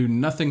do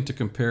nothing to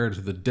compare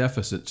to the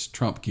deficits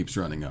Trump keeps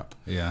running up.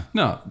 Yeah.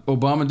 Now,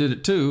 Obama did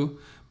it too,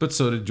 but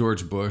so did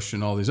George Bush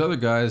and all these other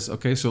guys.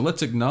 Okay, so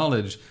let's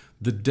acknowledge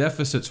the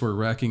deficits we're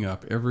racking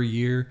up every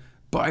year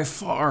by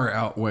far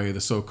outweigh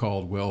the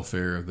so-called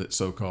welfare that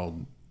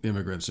so-called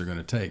immigrants are going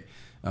to take.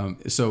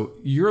 So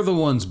you're the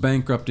ones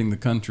bankrupting the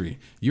country.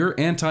 Your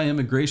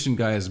anti-immigration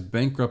guy is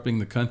bankrupting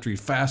the country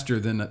faster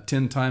than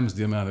 10 times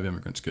the amount of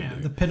immigrants could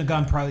do. The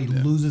Pentagon probably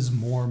loses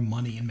more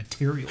money in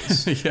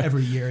materials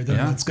every year than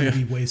it's going to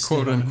be wasted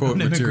quote unquote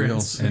on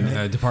materials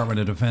and Department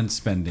of Defense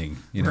spending,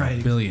 you know,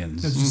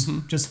 billions. It's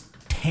just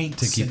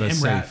tanks to keep and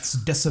us MRAPs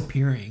safe.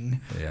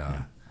 Disappearing.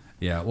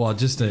 Yeah. Well,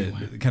 just to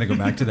kind of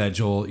go back to that,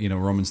 Joel, you know,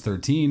 Romans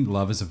 13,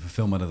 love is a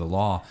fulfillment of the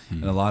law.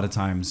 And a lot of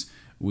times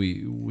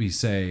we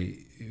say,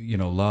 you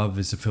know, love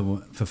is a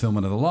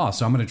fulfillment of the law.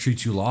 So I'm going to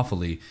treat you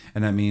lawfully.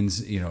 And that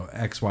means, you know,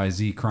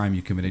 XYZ crime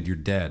you committed, you're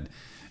dead.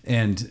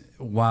 And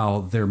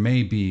while there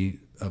may be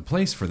a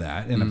place for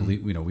that, and I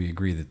believe, you know, we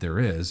agree that there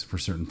is for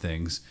certain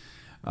things,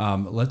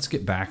 let's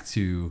get back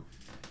to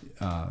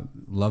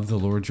love the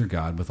Lord your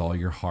God with all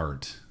your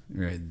heart,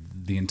 right?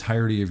 The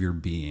entirety of your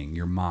being,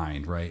 your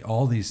mind, right?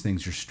 All these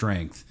things, your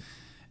strength.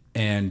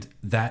 And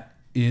that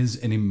is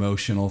an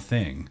emotional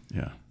thing.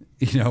 Yeah.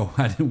 You know,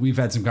 we've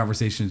had some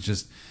conversations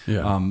just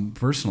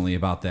personally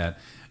about that.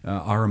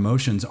 Our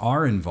emotions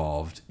are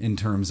involved in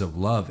terms of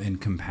love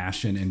and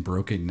compassion and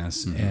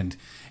brokenness. And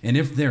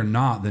if they're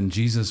not, then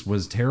Jesus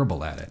was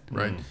terrible at it.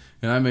 Right.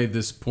 And I made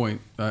this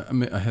point.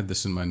 I had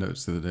this in my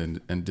notes the other day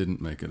and didn't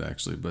make it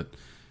actually. But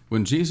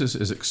when Jesus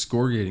is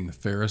excoriating the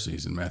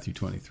Pharisees in Matthew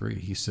 23,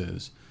 he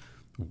says,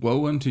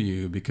 "Woe unto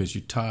you, because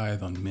you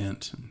tithe on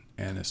mint and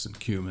anise and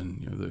cumin,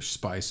 you know, the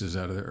spices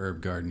out of their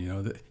herb garden. You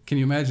know, can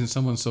you imagine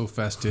someone so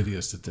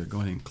fastidious that they're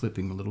going and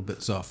clipping the little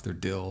bits off their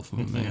dill? From,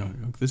 you know,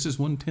 this is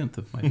 1/10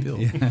 of my dill."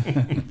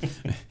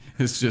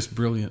 It's just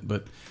brilliant.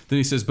 But then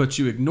he says, "But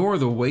you ignore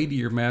the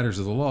weightier matters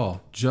of the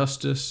law: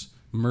 justice,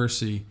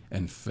 mercy,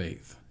 and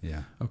faith."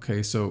 Yeah.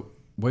 Okay, so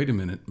wait a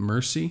minute.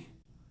 Mercy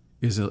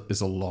is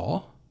a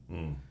law.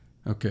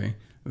 Okay,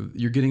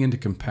 you're getting into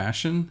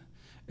compassion.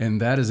 And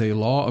that is a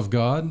law of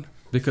God,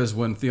 because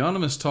when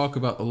theonomists talk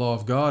about the law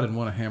of God and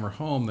want to hammer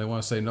home, they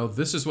want to say, no,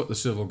 this is what the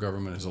civil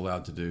government is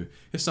allowed to do.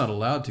 It's not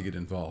allowed to get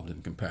involved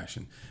in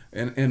compassion.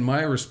 And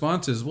my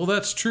response is, well,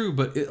 that's true,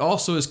 but it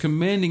also is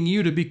commanding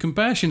you to be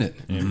compassionate.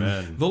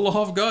 Amen. The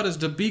law of God is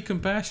to be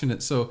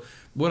compassionate. So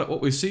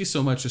what we see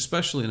so much,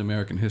 especially in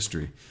American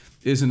history,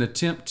 is an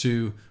attempt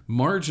to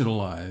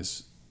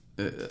marginalize,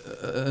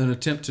 an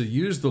attempt to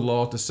use the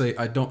law to say,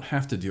 I don't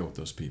have to deal with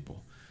those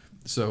people.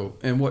 So,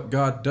 and what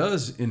God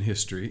does in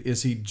history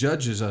is he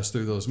judges us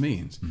through those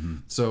means.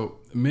 So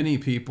many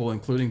people,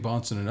 including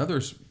Bonson and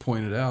others,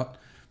 pointed out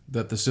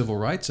that the Civil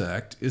Rights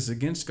Act is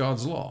against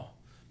God's law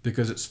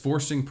because it's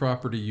forcing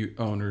property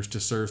owners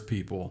to serve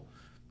people,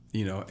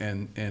 you know,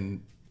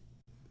 and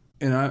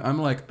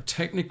I'm like,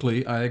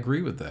 technically, I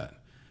agree with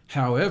that.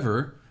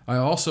 However, I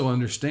also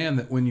understand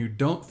that when you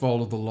don't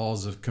follow the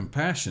laws of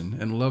compassion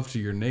and love to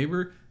your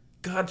neighbor,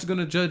 God's going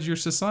to judge your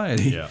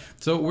society. Yeah.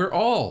 So we're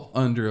all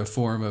under a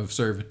form of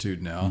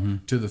servitude now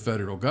to the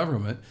federal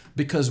government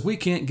because we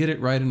can't get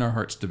it right in our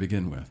hearts to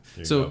begin with.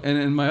 So,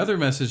 and my other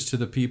message to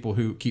the people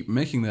who keep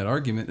making that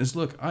argument is,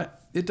 look,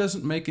 it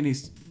doesn't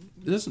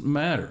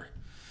matter.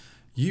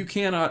 You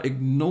cannot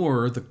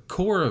ignore the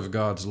core of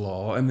God's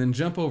law and then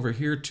jump over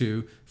here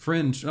to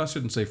fringe, I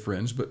shouldn't say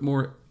fringe, but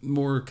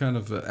more kind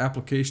of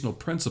applicational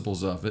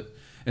principles of it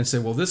and say,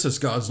 well, this is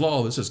God's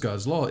law,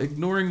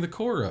 ignoring the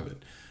core of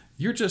it.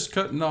 You're just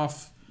cutting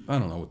off, I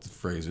don't know what the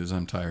phrase is,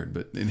 I'm tired,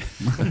 but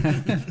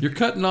you're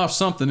cutting off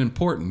something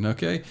important,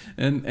 okay?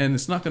 And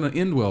it's not going to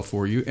end well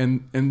for you.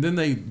 And then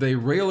they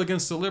rail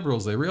against the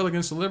liberals. And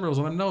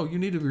I know you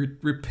need to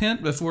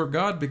repent before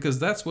God, because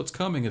that's what's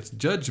coming. It's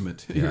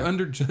judgment. Yeah. You're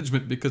under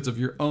judgment because of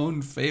your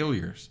own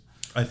failures.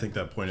 I think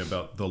that point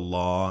about the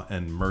law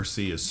and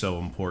mercy is so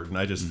important.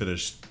 I just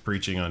finished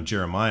preaching on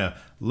Jeremiah.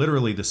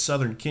 Literally, the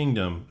southern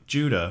kingdom,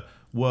 Judah,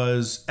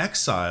 was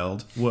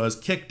exiled, was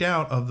kicked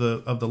out of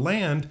the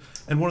land,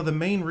 and one of the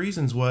main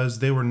reasons was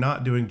they were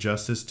not doing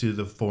justice to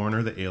the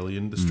foreigner, the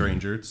alien, the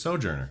stranger, the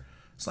sojourner.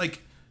 It's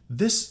like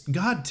this,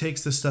 God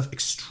takes this stuff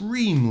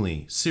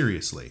extremely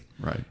seriously.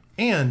 Right.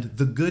 And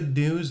the good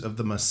news of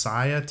the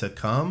Messiah to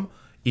come,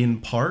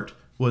 in part,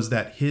 was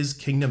that his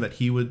kingdom that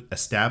he would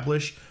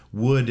establish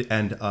would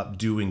end up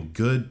doing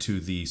good to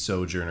the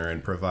sojourner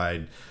and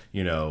provide,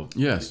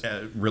 yes,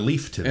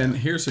 relief to them. And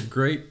here's a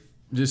great,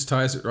 just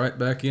ties it right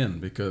back in,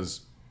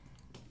 because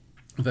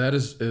that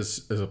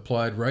is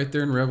applied right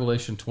there in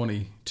Revelation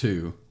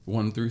 22,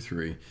 1 through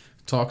 3. It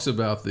talks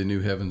about the new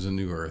heavens and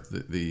new earth,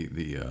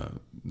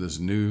 this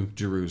new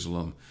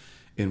Jerusalem,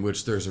 in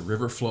which there's a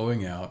river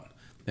flowing out,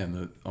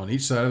 and on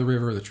each side of the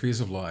river are the trees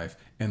of life,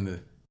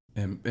 and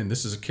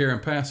this is a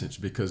Cherem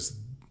passage, because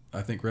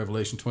I think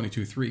Revelation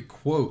 22:3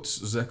 quotes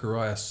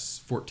Zechariah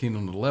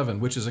 14:11,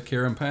 which is a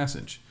Cherem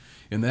passage.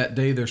 In that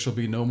day there shall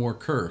be no more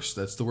curse.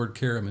 That's the word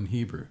Cherem in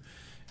Hebrew.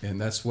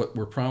 And that's what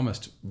we're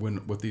promised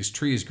with these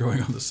trees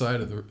growing on the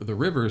side of the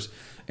rivers.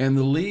 And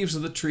the leaves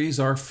of the trees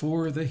are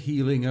for the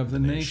healing of the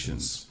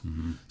nations.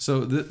 Mm-hmm.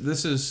 So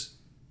this is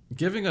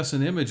giving us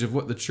an image of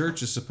what the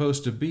church is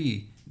supposed to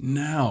be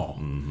now.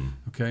 Mm-hmm.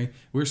 Okay?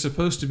 We're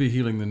supposed to be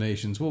healing the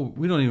nations. Well,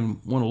 we don't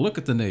even want to look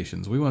at the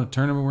nations. We want to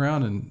turn them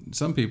around, and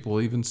some people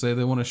even say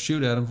they want to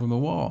shoot at them from the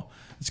wall.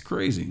 It's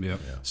crazy. Yep.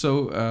 Yeah.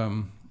 So,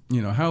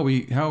 how are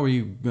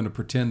we going to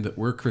pretend that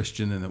we're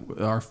Christian and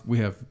that we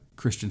have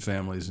Christian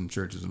families and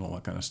churches and all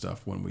that kind of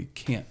stuff when we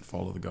can't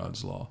follow the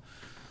God's law?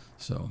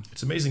 So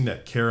it's amazing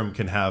that Cherem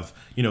can have,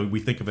 we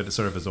think of it as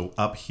sort of as a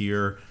up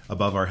here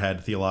above our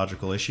head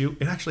theological issue.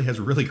 It actually has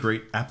really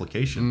great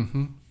application.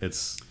 Mm-hmm.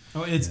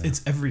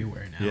 It's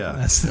everywhere now. Yeah.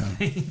 That's the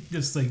thing.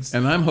 Just like,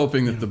 and I'm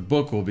hoping that the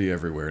book will be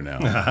everywhere now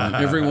on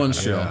everyone's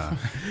shelf,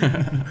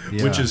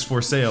 which is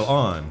for sale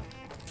on.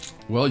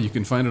 Well, you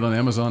can find it on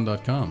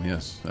Amazon.com.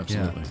 Yes,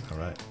 absolutely. Yeah. All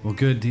right. Well,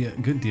 good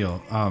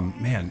deal.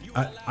 Man,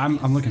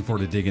 I'm looking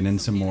forward to digging in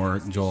some more,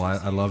 Joel.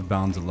 I love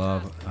Bounds of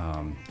Love,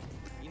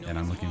 and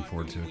I'm looking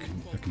forward to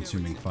a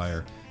consuming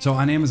fire. So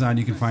on Amazon,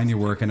 you can find your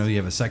work. I know you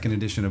have a second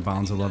edition of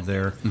Bounds of Love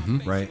there,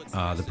 mm-hmm. right?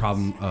 The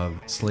Problem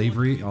of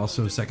Slavery,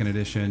 also second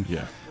edition.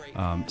 Yeah.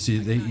 So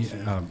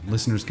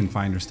listeners can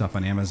find your stuff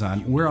on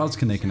Amazon. Where else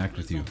can they connect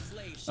with you?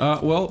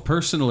 Well,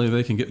 personally,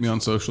 they can get me on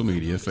social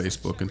media,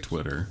 Facebook and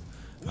Twitter.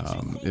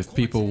 If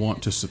people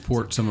want to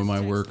support some of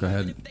my work, I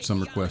had some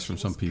requests from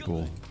some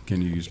people,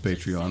 can you use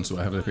Patreon? So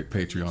I have a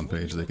Patreon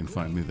page, they can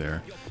find me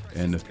there.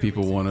 And if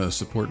people want to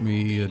support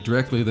me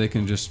directly, they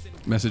can just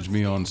message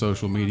me on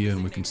social media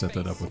and we can set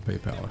that up with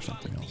PayPal or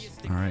something else.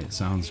 All right,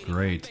 sounds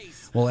great.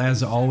 Well,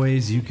 as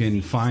always, you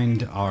can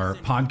find our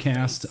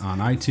podcast on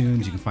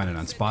iTunes, you can find it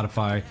on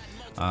Spotify.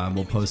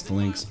 We'll post the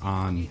links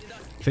on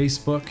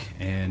Facebook,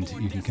 and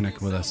you can connect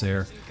with us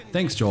there.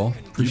 Thanks, Joel.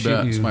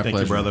 Appreciate you. It's my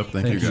pleasure, brother.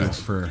 Thank you guys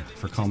for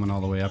coming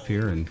all the way up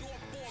here and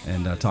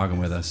talking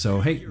with us. So,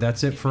 hey,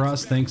 that's it for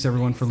us. Thanks,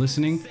 everyone, for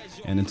listening.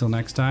 And until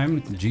next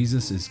time,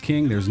 Jesus is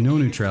King. There's no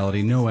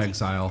neutrality, no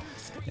exile,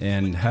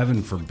 and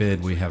heaven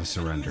forbid we have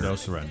surrender. No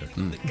surrender.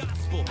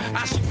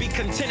 I should be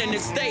content in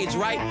this stage,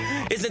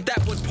 right? Isn't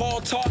that what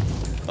Paul taught?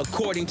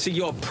 According to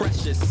your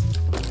precious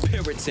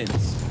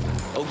Puritans.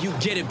 Oh, you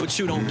get it, but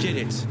you don't get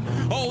it.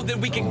 Oh,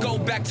 then we can go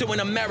back to an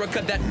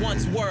America that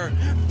once were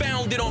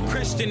founded on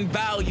Christian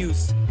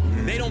values.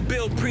 They don't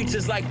build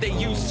preachers like they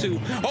used to.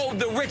 Oh,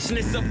 the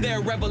richness of their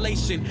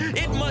revelation.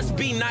 It must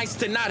be nice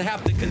to not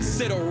have to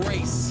consider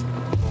race.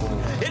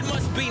 It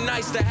must be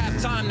nice to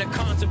have time to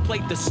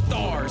contemplate the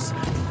stars.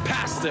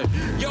 Pastor,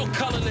 your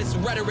colorless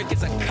rhetoric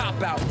is a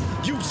cop-out.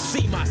 You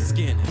see my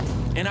skin,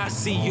 and I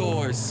see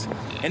yours.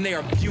 And they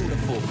are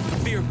beautiful,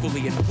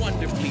 fearfully and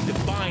wonderfully,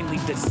 divinely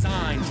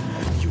designed.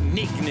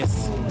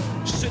 Uniqueness.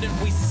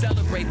 Shouldn't we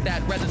celebrate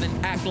that rather than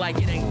act like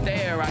it ain't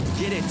there? I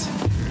get it.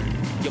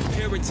 Your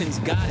Puritans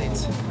got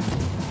it.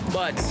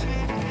 But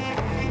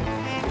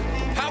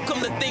how come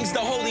the things the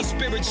Holy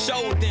Spirit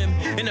showed them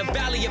in the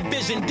valley of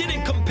vision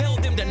didn't compel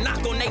them to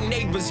knock on their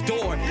neighbor's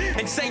door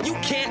and say, you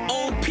can't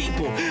own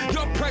people?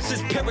 Your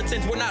precious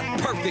Puritans were not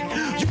perfect.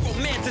 You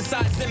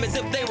romanticized them as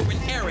if they were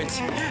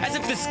inerrant, as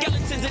if the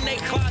skeletons in their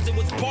closet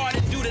was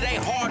pardoned due to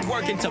their hard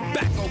work and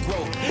tobacco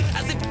growth,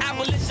 as if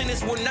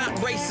abolitionists were not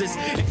racist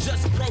and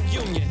just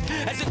pro-union,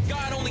 as if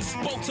God only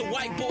spoke to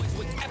white boys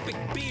with epic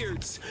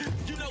beards.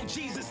 You know,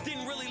 Jesus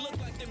didn't really look